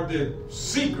thus are the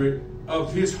secret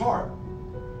of his heart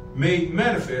made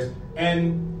manifest,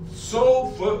 and so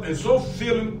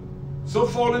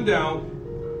falling down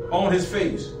on his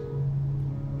face,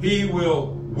 he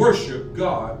will worship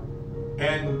God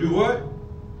and do what?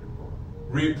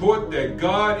 Report that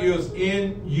God is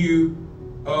in you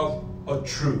of a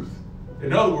truth.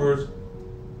 In other words,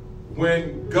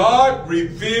 when God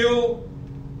revealed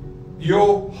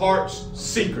your heart's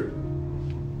secret,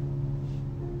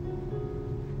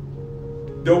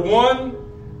 the one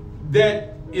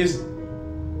that is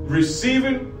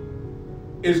receiving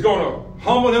is going to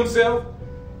humble himself,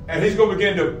 and he's going to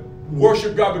begin to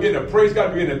worship God, begin to praise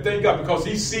God, begin to thank God, because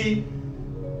he sees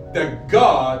that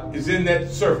God is in that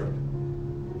servant,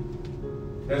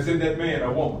 that's in that man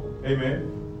or woman. Amen.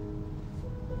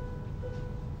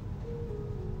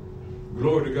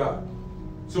 Glory to God.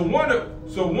 So one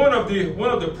of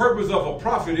the purpose of a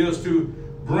prophet is to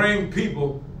bring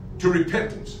people to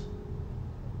repentance.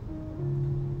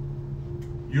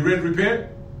 You ready to repent?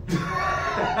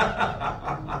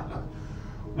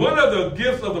 One of the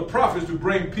gifts of the prophet is to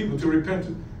bring people to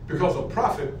repentance, because a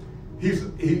prophet, he's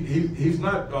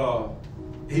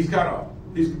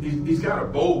kind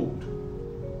of bold.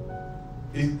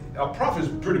 A prophet is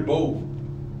pretty bold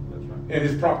in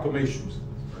his proclamations.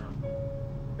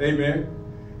 Amen.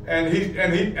 And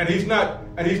he's not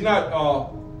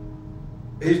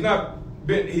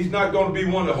going to be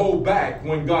one to hold back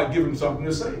when God gives him something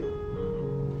to say.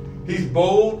 He's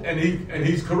bold and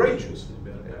he's courageous.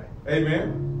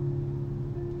 Amen.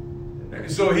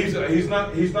 So he's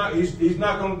not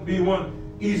going to be one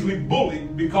easily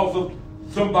bullied because of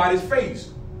somebody's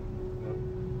face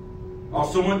or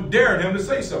someone daring him to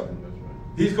say something.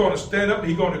 He's going to stand up and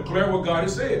he's going to declare what God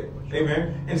has said.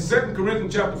 Amen. In 2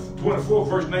 Corinthians chapter 24,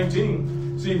 verse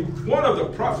 19, see, one of the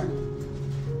prophets,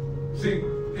 see,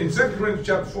 in 2 Corinthians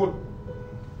chapter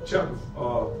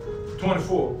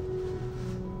 24,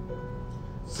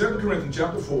 2 Corinthians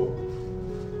chapter 4,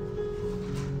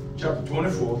 chapter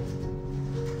 24,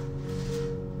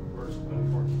 Verse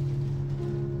 24.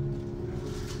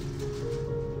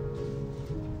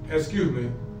 excuse me,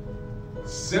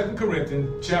 2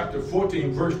 Corinthians chapter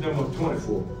 14, verse number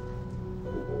 24.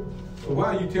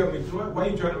 Why are you telling me, why are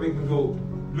you trying to make me go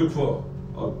look for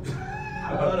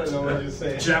I don't know what you're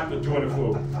saying. chapter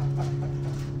 24?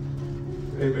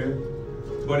 Amen.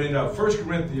 But in 1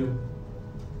 Corinthians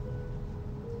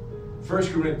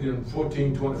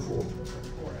 14, 24.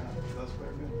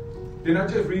 Didn't I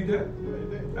just read that?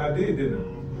 I did, didn't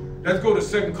I? Let's go to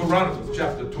 2 Chronicles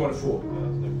chapter 24.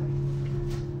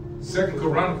 2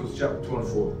 Chronicles chapter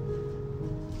 24.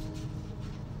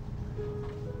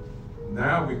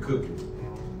 Now we're cooking.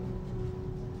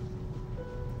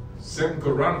 2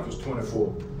 Chronicles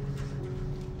 24.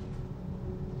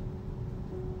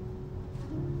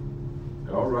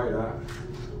 All right,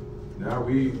 now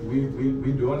we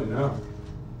doing it now.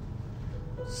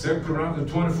 2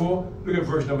 Chronicles 24, look at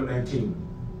verse number 19.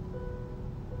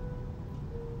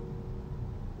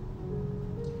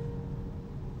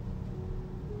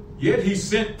 Yet he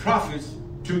sent prophets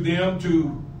to them to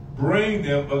bring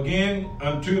them again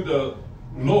unto the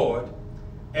Lord,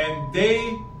 and they,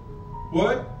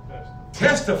 what?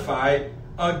 Testified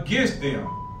against them,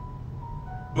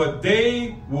 but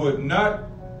they would not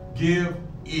give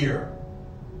ear.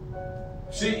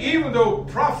 See, even though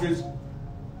prophets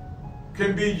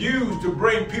can be used to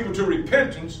bring people to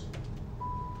repentance,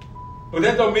 but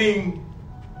that don't mean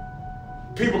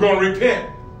people are going to repent.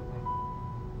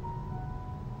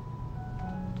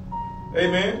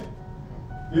 Amen.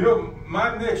 You know,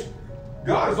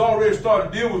 God has already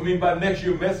started dealing with me by next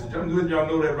year's message. I'm letting y'all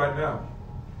know that right now.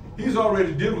 He's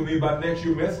already dealing with me by next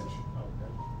year's message.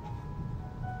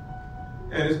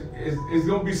 And it's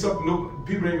going to be something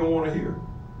people ain't going to want to hear.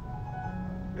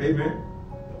 Amen.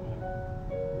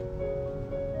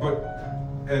 But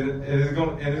and it's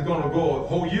going to go a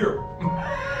whole year.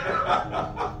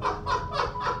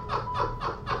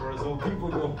 Whereas old people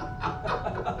go.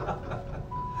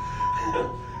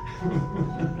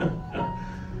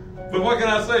 But what can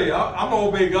I say? I'm going to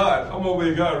obey God. I'm going to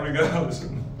obey God regardless.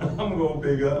 I'm going to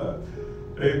obey God.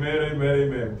 Amen, amen,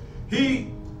 amen.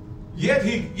 Yet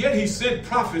he sent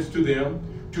prophets to them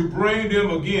to bring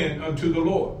them again unto the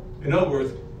Lord. In other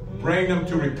words, bring them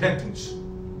to repentance.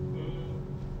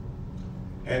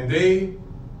 And they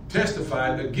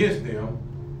testified against them,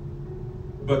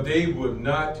 but they would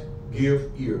not give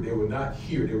ear. They would not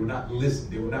hear. They would not listen.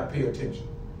 They would not pay attention.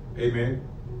 Amen.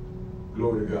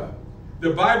 Glory to God.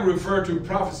 The Bible referred to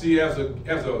prophecy as a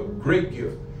great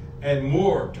gift and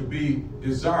more to be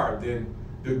desired than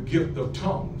the gift of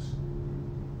tongues.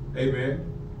 Amen.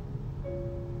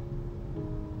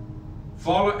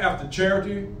 Follow after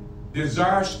charity,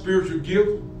 desire spiritual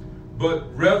gifts, but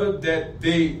rather that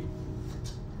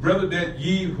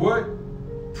ye what?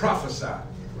 Prophesy.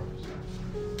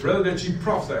 Rather that ye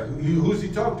prophesy. Who's he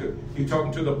talking to? He's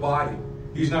talking to the body.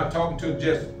 He's not talking to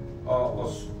just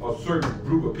a certain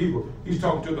group of people. He's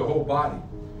talking to the whole body.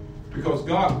 Because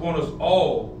God wants us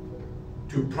all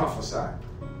to prophesy.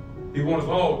 He wants us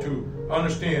all to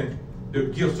understand the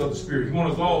gifts of the Spirit. He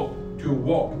wants us all to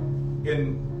walk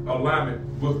in alignment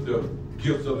with the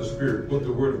gifts of the Spirit, with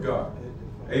the Word of God.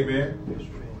 Amen.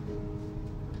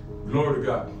 Glory to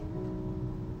God.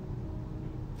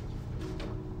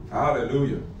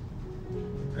 Hallelujah.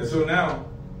 And so now,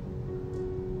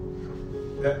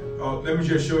 let me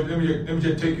just show you. Let me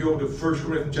just take you over to 1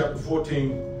 Corinthians chapter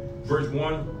 14, verse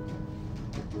 1,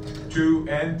 2,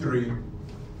 and 3,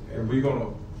 and we're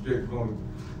gonna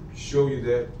show you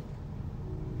that.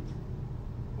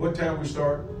 What time we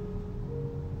start?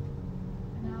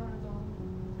 An hour ago.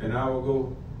 An hour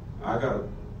ago. I gotta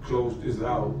close this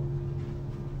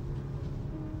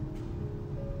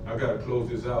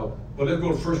out. But let's go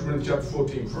to 1 Corinthians chapter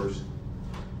 14 first,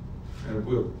 and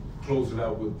we'll close it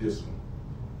out with this one,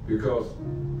 because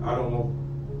I don't want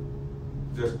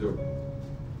just to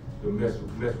mess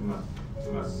with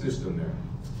my system there.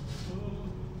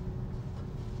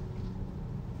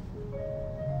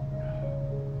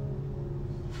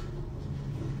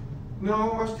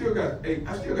 No, I still got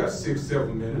 6,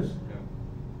 7 minutes.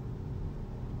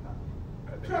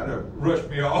 Trying to rush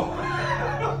me off.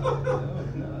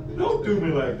 Don't do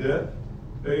me like that.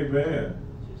 Amen.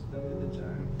 Just look at the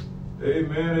time.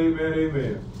 Amen, amen,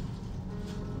 amen.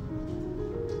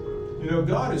 You know,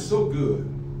 God is so good.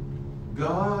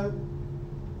 God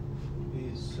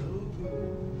He's so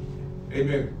good.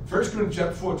 Amen. 1 Corinthians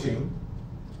chapter 14.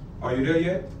 Are you there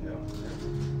yet? Yeah.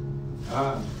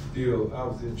 I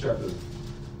was in 2 Corinthians.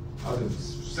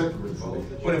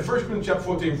 But in 1 Corinthians chapter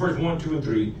 14, verse 1, 2, and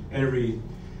 3, and it reads,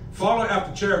 follow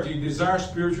after charity, desire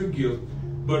spiritual gifts,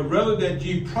 but rather that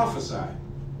ye prophesy.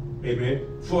 Amen.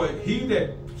 For he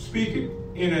that speaketh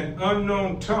in an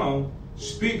unknown tongue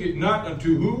speaketh not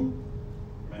unto who?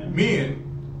 Men,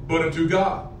 but unto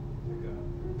God.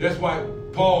 That's why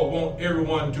Paul wants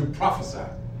everyone to prophesy.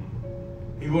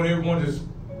 He wants everyone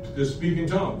to speak in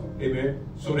tongues. Amen.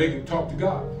 So they can talk to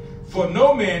God. For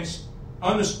no man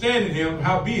understanding him,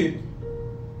 howbeit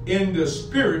in the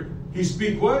spirit he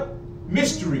speak what?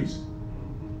 Mysteries.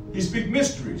 He speak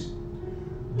mysteries.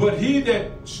 But he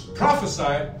that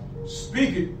prophesied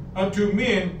speaketh unto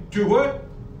men to what?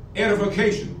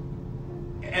 Edification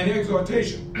and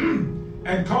exhortation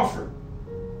and comfort.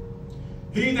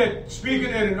 He that speaketh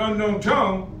in an unknown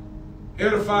tongue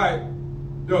edified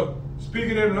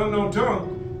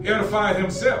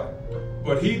himself.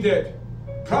 But he that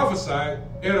prophesied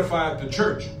edified the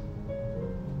church.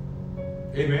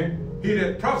 Amen. He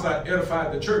that prophesied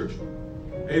edified the church.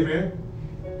 Amen.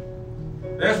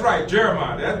 That's right,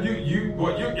 Jeremiah.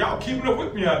 Y'all keeping up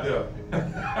with me out there.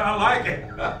 I like it.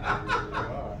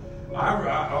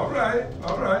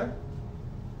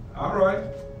 All right.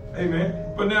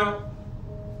 Amen. But now,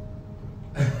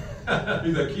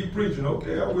 he's like, keep preaching.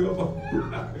 Okay, I will.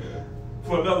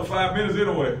 For another 5 minutes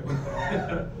anyway.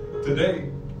 Today.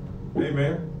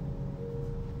 Amen.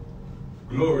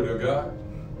 Glory to God.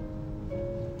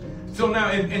 So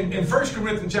now in 1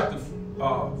 Corinthians chapter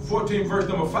 14, verse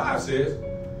number 5 says,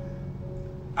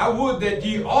 I would that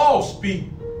ye all speak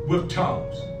with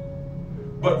tongues.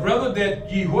 But rather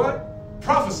that ye what?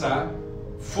 Prophesy,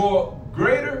 for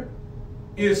greater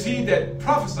is he that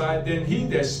prophesied than he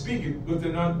that speaketh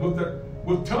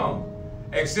with tongue,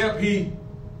 except he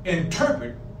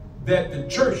interpret, that the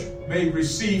church may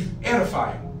receive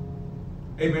edifying.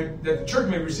 Amen. That the church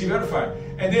may receive edifying.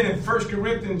 And then in 1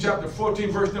 Corinthians chapter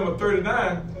 14, verse number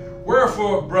 39,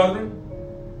 wherefore, brethren,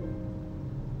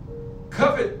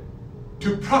 covet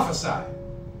to prophesy.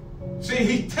 See,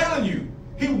 he's telling you,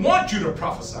 he wants you to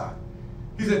prophesy.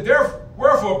 He said,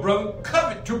 wherefore, brethren,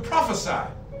 covet to prophesy,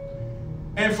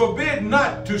 and forbid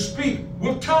not to speak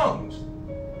with tongues.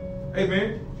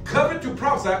 Amen. Covet to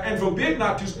prophesy and forbid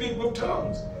not to speak with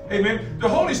tongues. Amen. The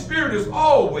Holy Spirit is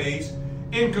always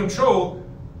in control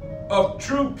of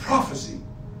true prophecy.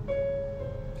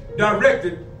 Direct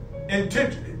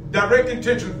intention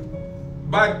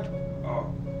by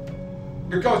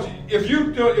because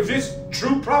if it's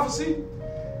true prophecy,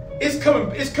 it's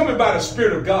coming by the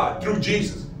Spirit of God through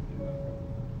Jesus.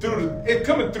 It's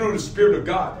coming through the Spirit of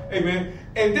God. Amen.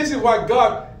 And this is why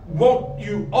God wants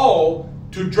you all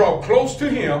to draw close to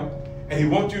him, and he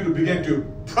wants you to begin to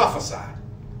prophesy.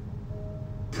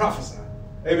 Prophesy.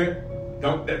 Amen.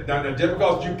 Just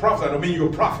because you prophesy don't mean you're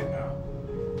a prophet now.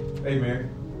 Amen.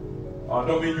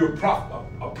 Don't mean you're a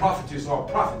prophetess or a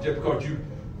prophet just because you've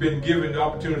been given the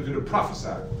opportunity to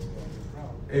prophesy.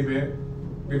 Amen.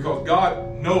 Because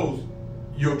God knows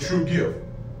your true gift.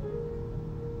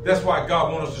 That's why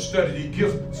God wants us to study these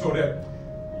gifts so that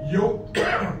your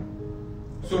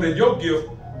gift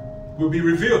will be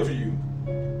revealed to you.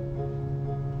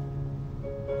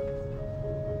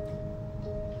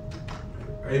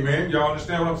 Amen. Y'all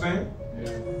understand what I'm saying?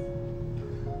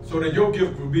 Yeah. So that your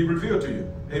gift will be revealed to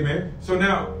you. Amen. So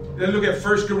now, let's look at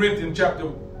 1 Corinthians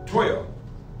chapter 12.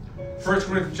 1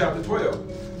 Corinthians chapter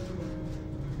 12.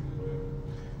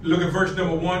 Look at verse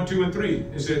number 1, 2, and 3.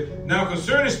 It said, now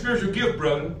concerning spiritual gift,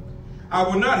 brethren, I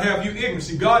will not have you ignorant.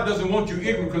 See, God doesn't want you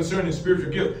ignorant concerning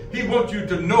spiritual gift. He wants you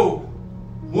to know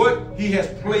what he has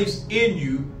placed in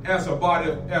you as a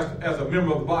body, as a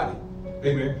member of the body.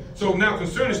 Amen. So now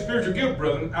concerning spiritual gift,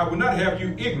 brethren, I will not have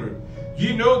you ignorant.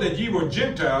 Ye know that ye were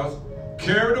Gentiles,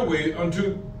 carried away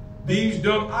unto these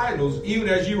dumb idols, even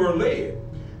as ye were led.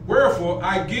 Wherefore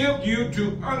I give you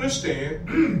to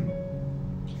understand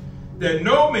that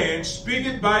no man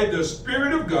speaketh by the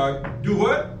Spirit of God, do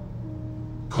what?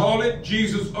 Call it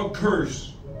Jesus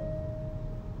accursed.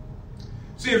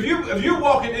 See, if you're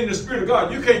walking in the Spirit of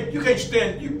God, you can't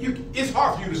stand. It's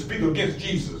hard for you to speak against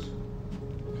Jesus.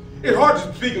 It's hard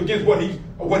to speak against what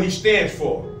he stands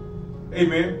for.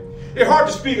 Amen. It's hard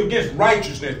to speak against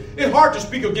righteousness. It's hard to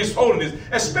speak against holiness,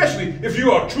 especially if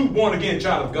you are a true born again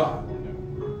child of God.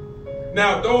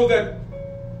 Now, those that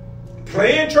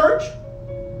play in church,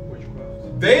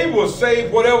 they will say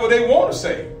whatever they want to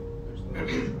say.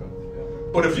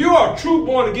 But if you are a true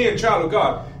born again child of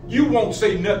God, you won't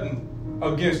say nothing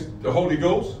against the Holy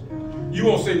Ghost. You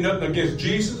won't say nothing against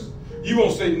Jesus. You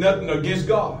won't say nothing against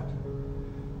God.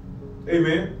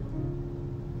 Amen.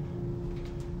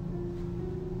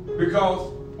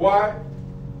 Because, why?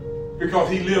 Because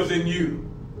he lives in you.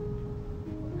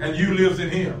 And you lives in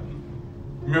him.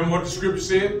 Remember what the scripture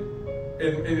said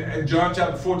in John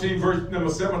chapter 14, verse number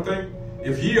 7, I think?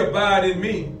 If ye abide in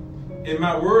me, in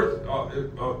my words,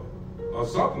 or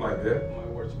something like that.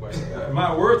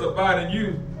 My words abide in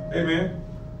you. Amen.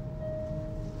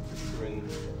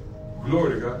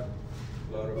 Glory to God.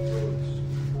 A lot of roads.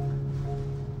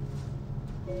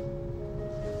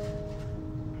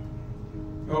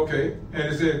 Okay. And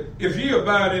it said, if ye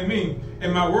abide in me,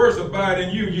 and my words abide in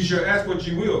you, ye shall ask what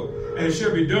ye will, and it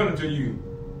shall be done unto you.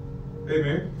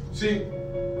 Amen. See,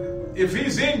 if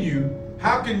he's in you,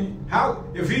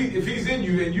 if he's in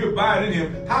you and you abide in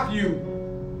him,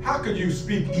 how could you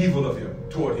speak evil of him,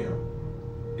 toward him?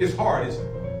 It's hard, isn't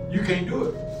it? You can't do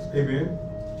it. Amen.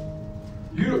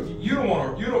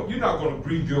 You're not going to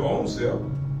grieve your own self,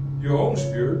 your own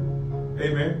spirit.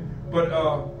 Amen. But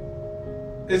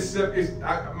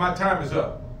my time is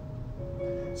up.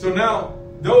 So now,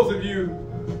 those of you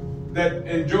that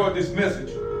enjoyed this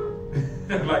message,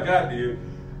 like I did,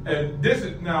 and this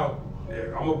is now,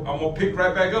 I'm gonna pick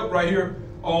right back up right here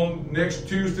on next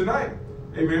Tuesday night.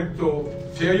 Amen. So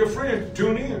tell your friends,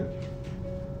 tune in.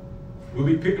 We'll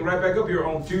be picking right back up here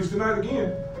on Tuesday night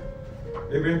again.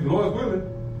 Amen. The Lord's willing.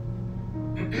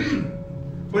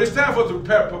 But it's time for us to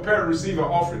prepare to receive our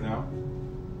offering now.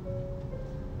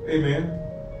 Amen.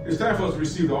 It's time for us to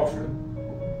receive the offering.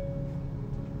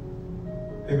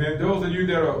 Amen. Those of you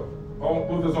that are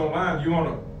with us online, you want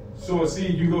to sow a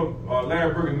seed, you go to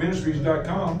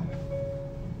LarryBurgerMinistries.com.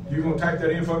 You're going to type that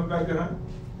in for me back there, huh?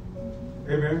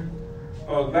 Amen.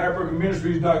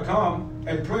 LarryBurgerMinistries.com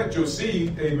and plant your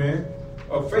seed, amen,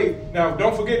 of faith. Now,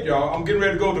 don't forget, y'all, I'm getting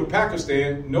ready to go to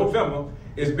Pakistan November.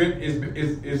 Everything is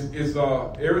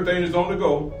on the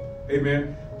go,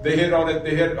 amen. They had all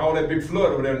that big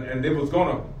flood over there, and they was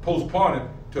gonna postpone it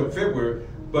till February,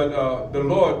 but the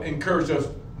Lord encouraged us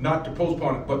not to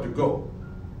postpone it, but to go.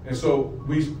 And so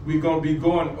we're gonna be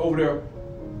going over there,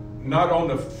 not on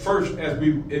the 1st as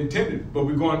we intended, but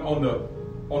we're going on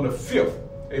the 5th,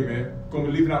 amen. Going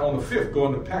to be leaving out on the 5th,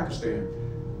 going to Pakistan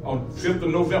on 5th of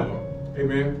November,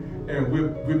 amen. And we'll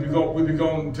be going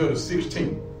until the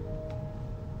 16th.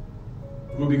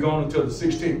 We'll be going until the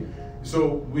 16th.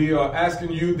 So we are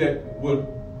asking you that will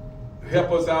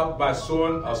help us out by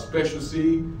sowing a special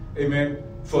seed, amen,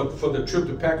 for the trip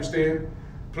to Pakistan.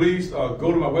 Please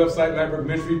go to my website,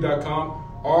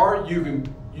 LarryBurgerMinistries.com, or you can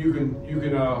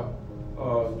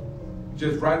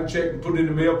just write a check and put it in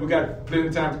the mail. We got plenty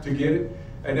of time to get it.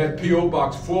 And that's P.O.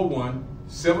 Box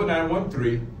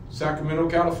 417913, Sacramento,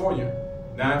 California,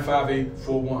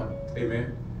 95841.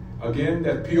 Amen. Again,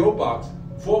 that's P.O. Box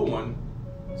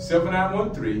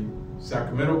 417913,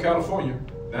 Sacramento, California,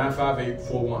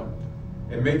 95841.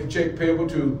 And make a check payable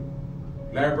to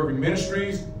Larry Burger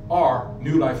Ministries or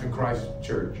New Life in Christ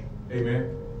Church. Amen.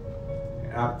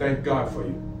 And I thank God for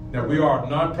you. Now, we are a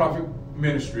nonprofit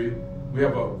ministry. We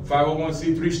have a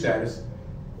 501c3 status.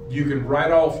 You can write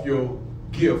off your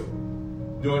gift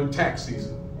during tax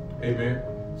season. Amen.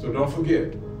 So don't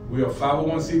forget, we are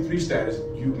 501c3 status.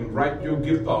 You can write your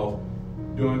gift off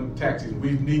during tax season.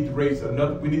 We need to raise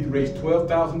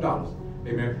 $12,000.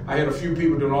 Amen. I had a few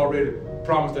people that already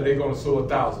promised that they're going to sow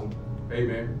 $1,000.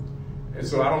 Amen. And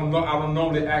so I don't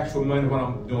normally ask for money when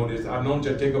I'm doing this. I normally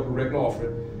just take up a regular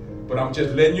offering. But I'm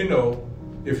just letting you know,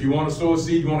 if you want to sow a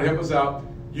seed, you want to help us out,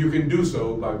 you can do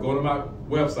so by going to my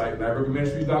website,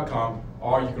 LarryBurgerMinistries.com,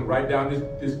 or you can write down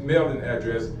this mailing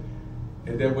address,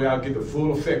 and that way I'll get the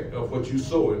full effect of what you're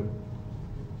sowing.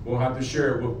 Won't have to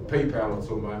share it with PayPal or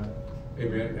somebody.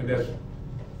 Amen. And that's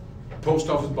Post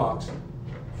Office Box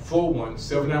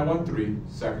 417913,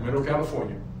 Sacramento,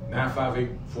 California,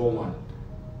 95841.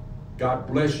 God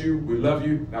bless you. We love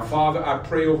you. Now, Father, I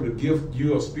pray over the gift.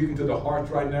 You are speaking to the hearts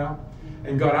right now.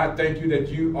 And God, I thank you that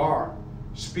you are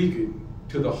speaking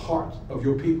to the hearts of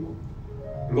your people.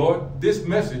 Lord, this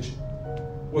message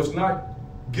was not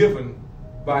given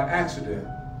by accident.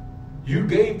 You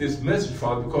gave this message,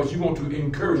 Father, because you want to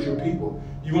encourage your people.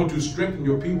 You want to strengthen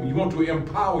your people. You want to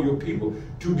empower your people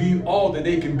to be all that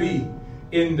they can be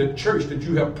in the church that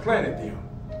you have planted them.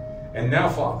 And now,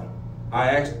 Father,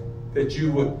 I ask that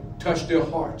you would touch their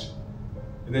hearts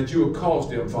and that you would cause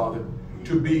them, Father,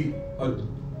 to be a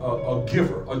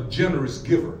giver, a generous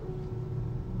giver,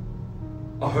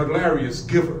 a hilarious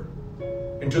giver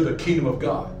into the kingdom of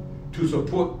God, to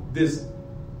support this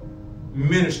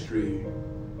ministry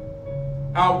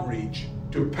outreach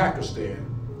to Pakistan.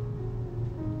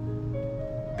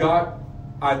 God,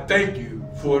 I thank you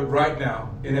for it right now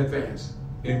in advance,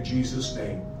 in Jesus'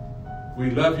 name. We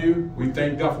love you. We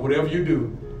thank God for whatever you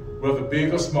do, whether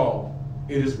big or small,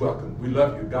 it is welcome. We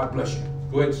love you. God bless you.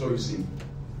 Go ahead and sow your seed.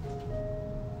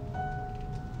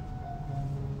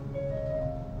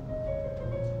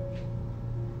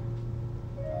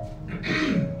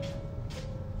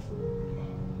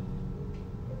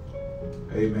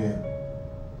 Amen.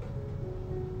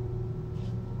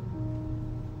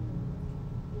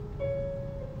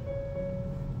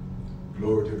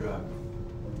 Glory to God.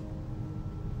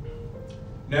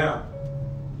 Now,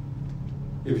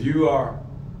 if you are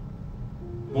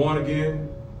born again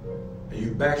and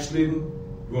you backslidden,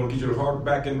 you want to get your heart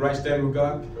back in right standing with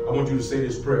God, I want you to say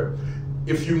this prayer.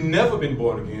 If you've never been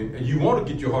born again and you want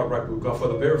to get your heart right with God for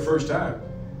the very first time,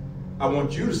 I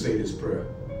want you to say this prayer.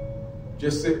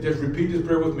 Just repeat this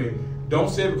prayer with me. Don't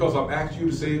say it because I'm asking you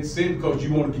to say it. Say it because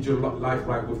you want to get your life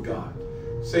right with God.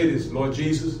 Say this, Lord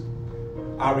Jesus,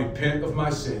 I repent of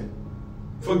my sin.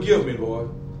 Forgive me,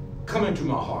 Lord. Come into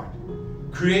my heart.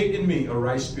 Create in me a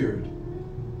right spirit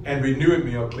and renew in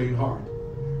me a clean heart.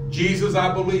 Jesus,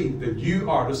 I believe that you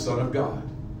are the Son of God,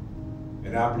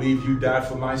 and I believe you died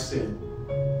for my sin.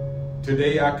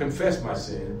 Today I confess my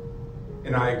sin,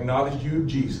 and I acknowledge you,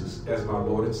 Jesus, as my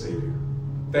Lord and Savior.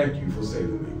 Thank you for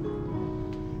saving me.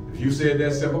 If you said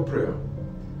that simple prayer,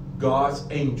 God's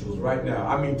angels right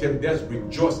now, that's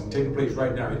rejoicing taking place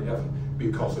right now in heaven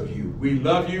because of you. We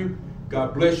love you.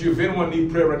 God bless you. If anyone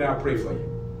needs prayer right now, I pray for you.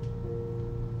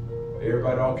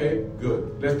 Everybody okay?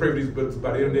 Good. Let's pray for these brothers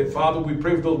by the internet. Father, we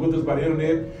pray for those with us by the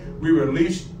internet. We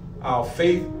release our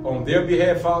faith on their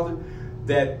behalf, Father,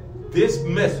 that this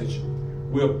message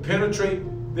will penetrate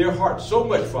their hearts so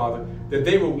much, Father, that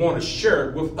they will want to share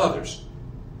it with others.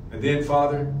 And then,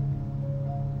 Father,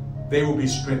 they will be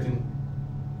strengthened.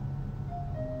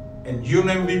 And your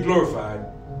name will be glorified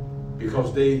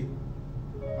because they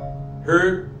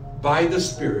heard by the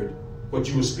Spirit what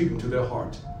you were speaking to their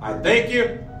heart. I thank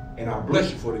you and I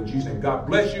bless you for it in Jesus' name. God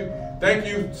bless you. Thank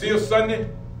you. See you Sunday.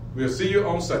 We'll see you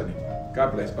on Sunday.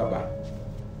 God bless. Bye-bye.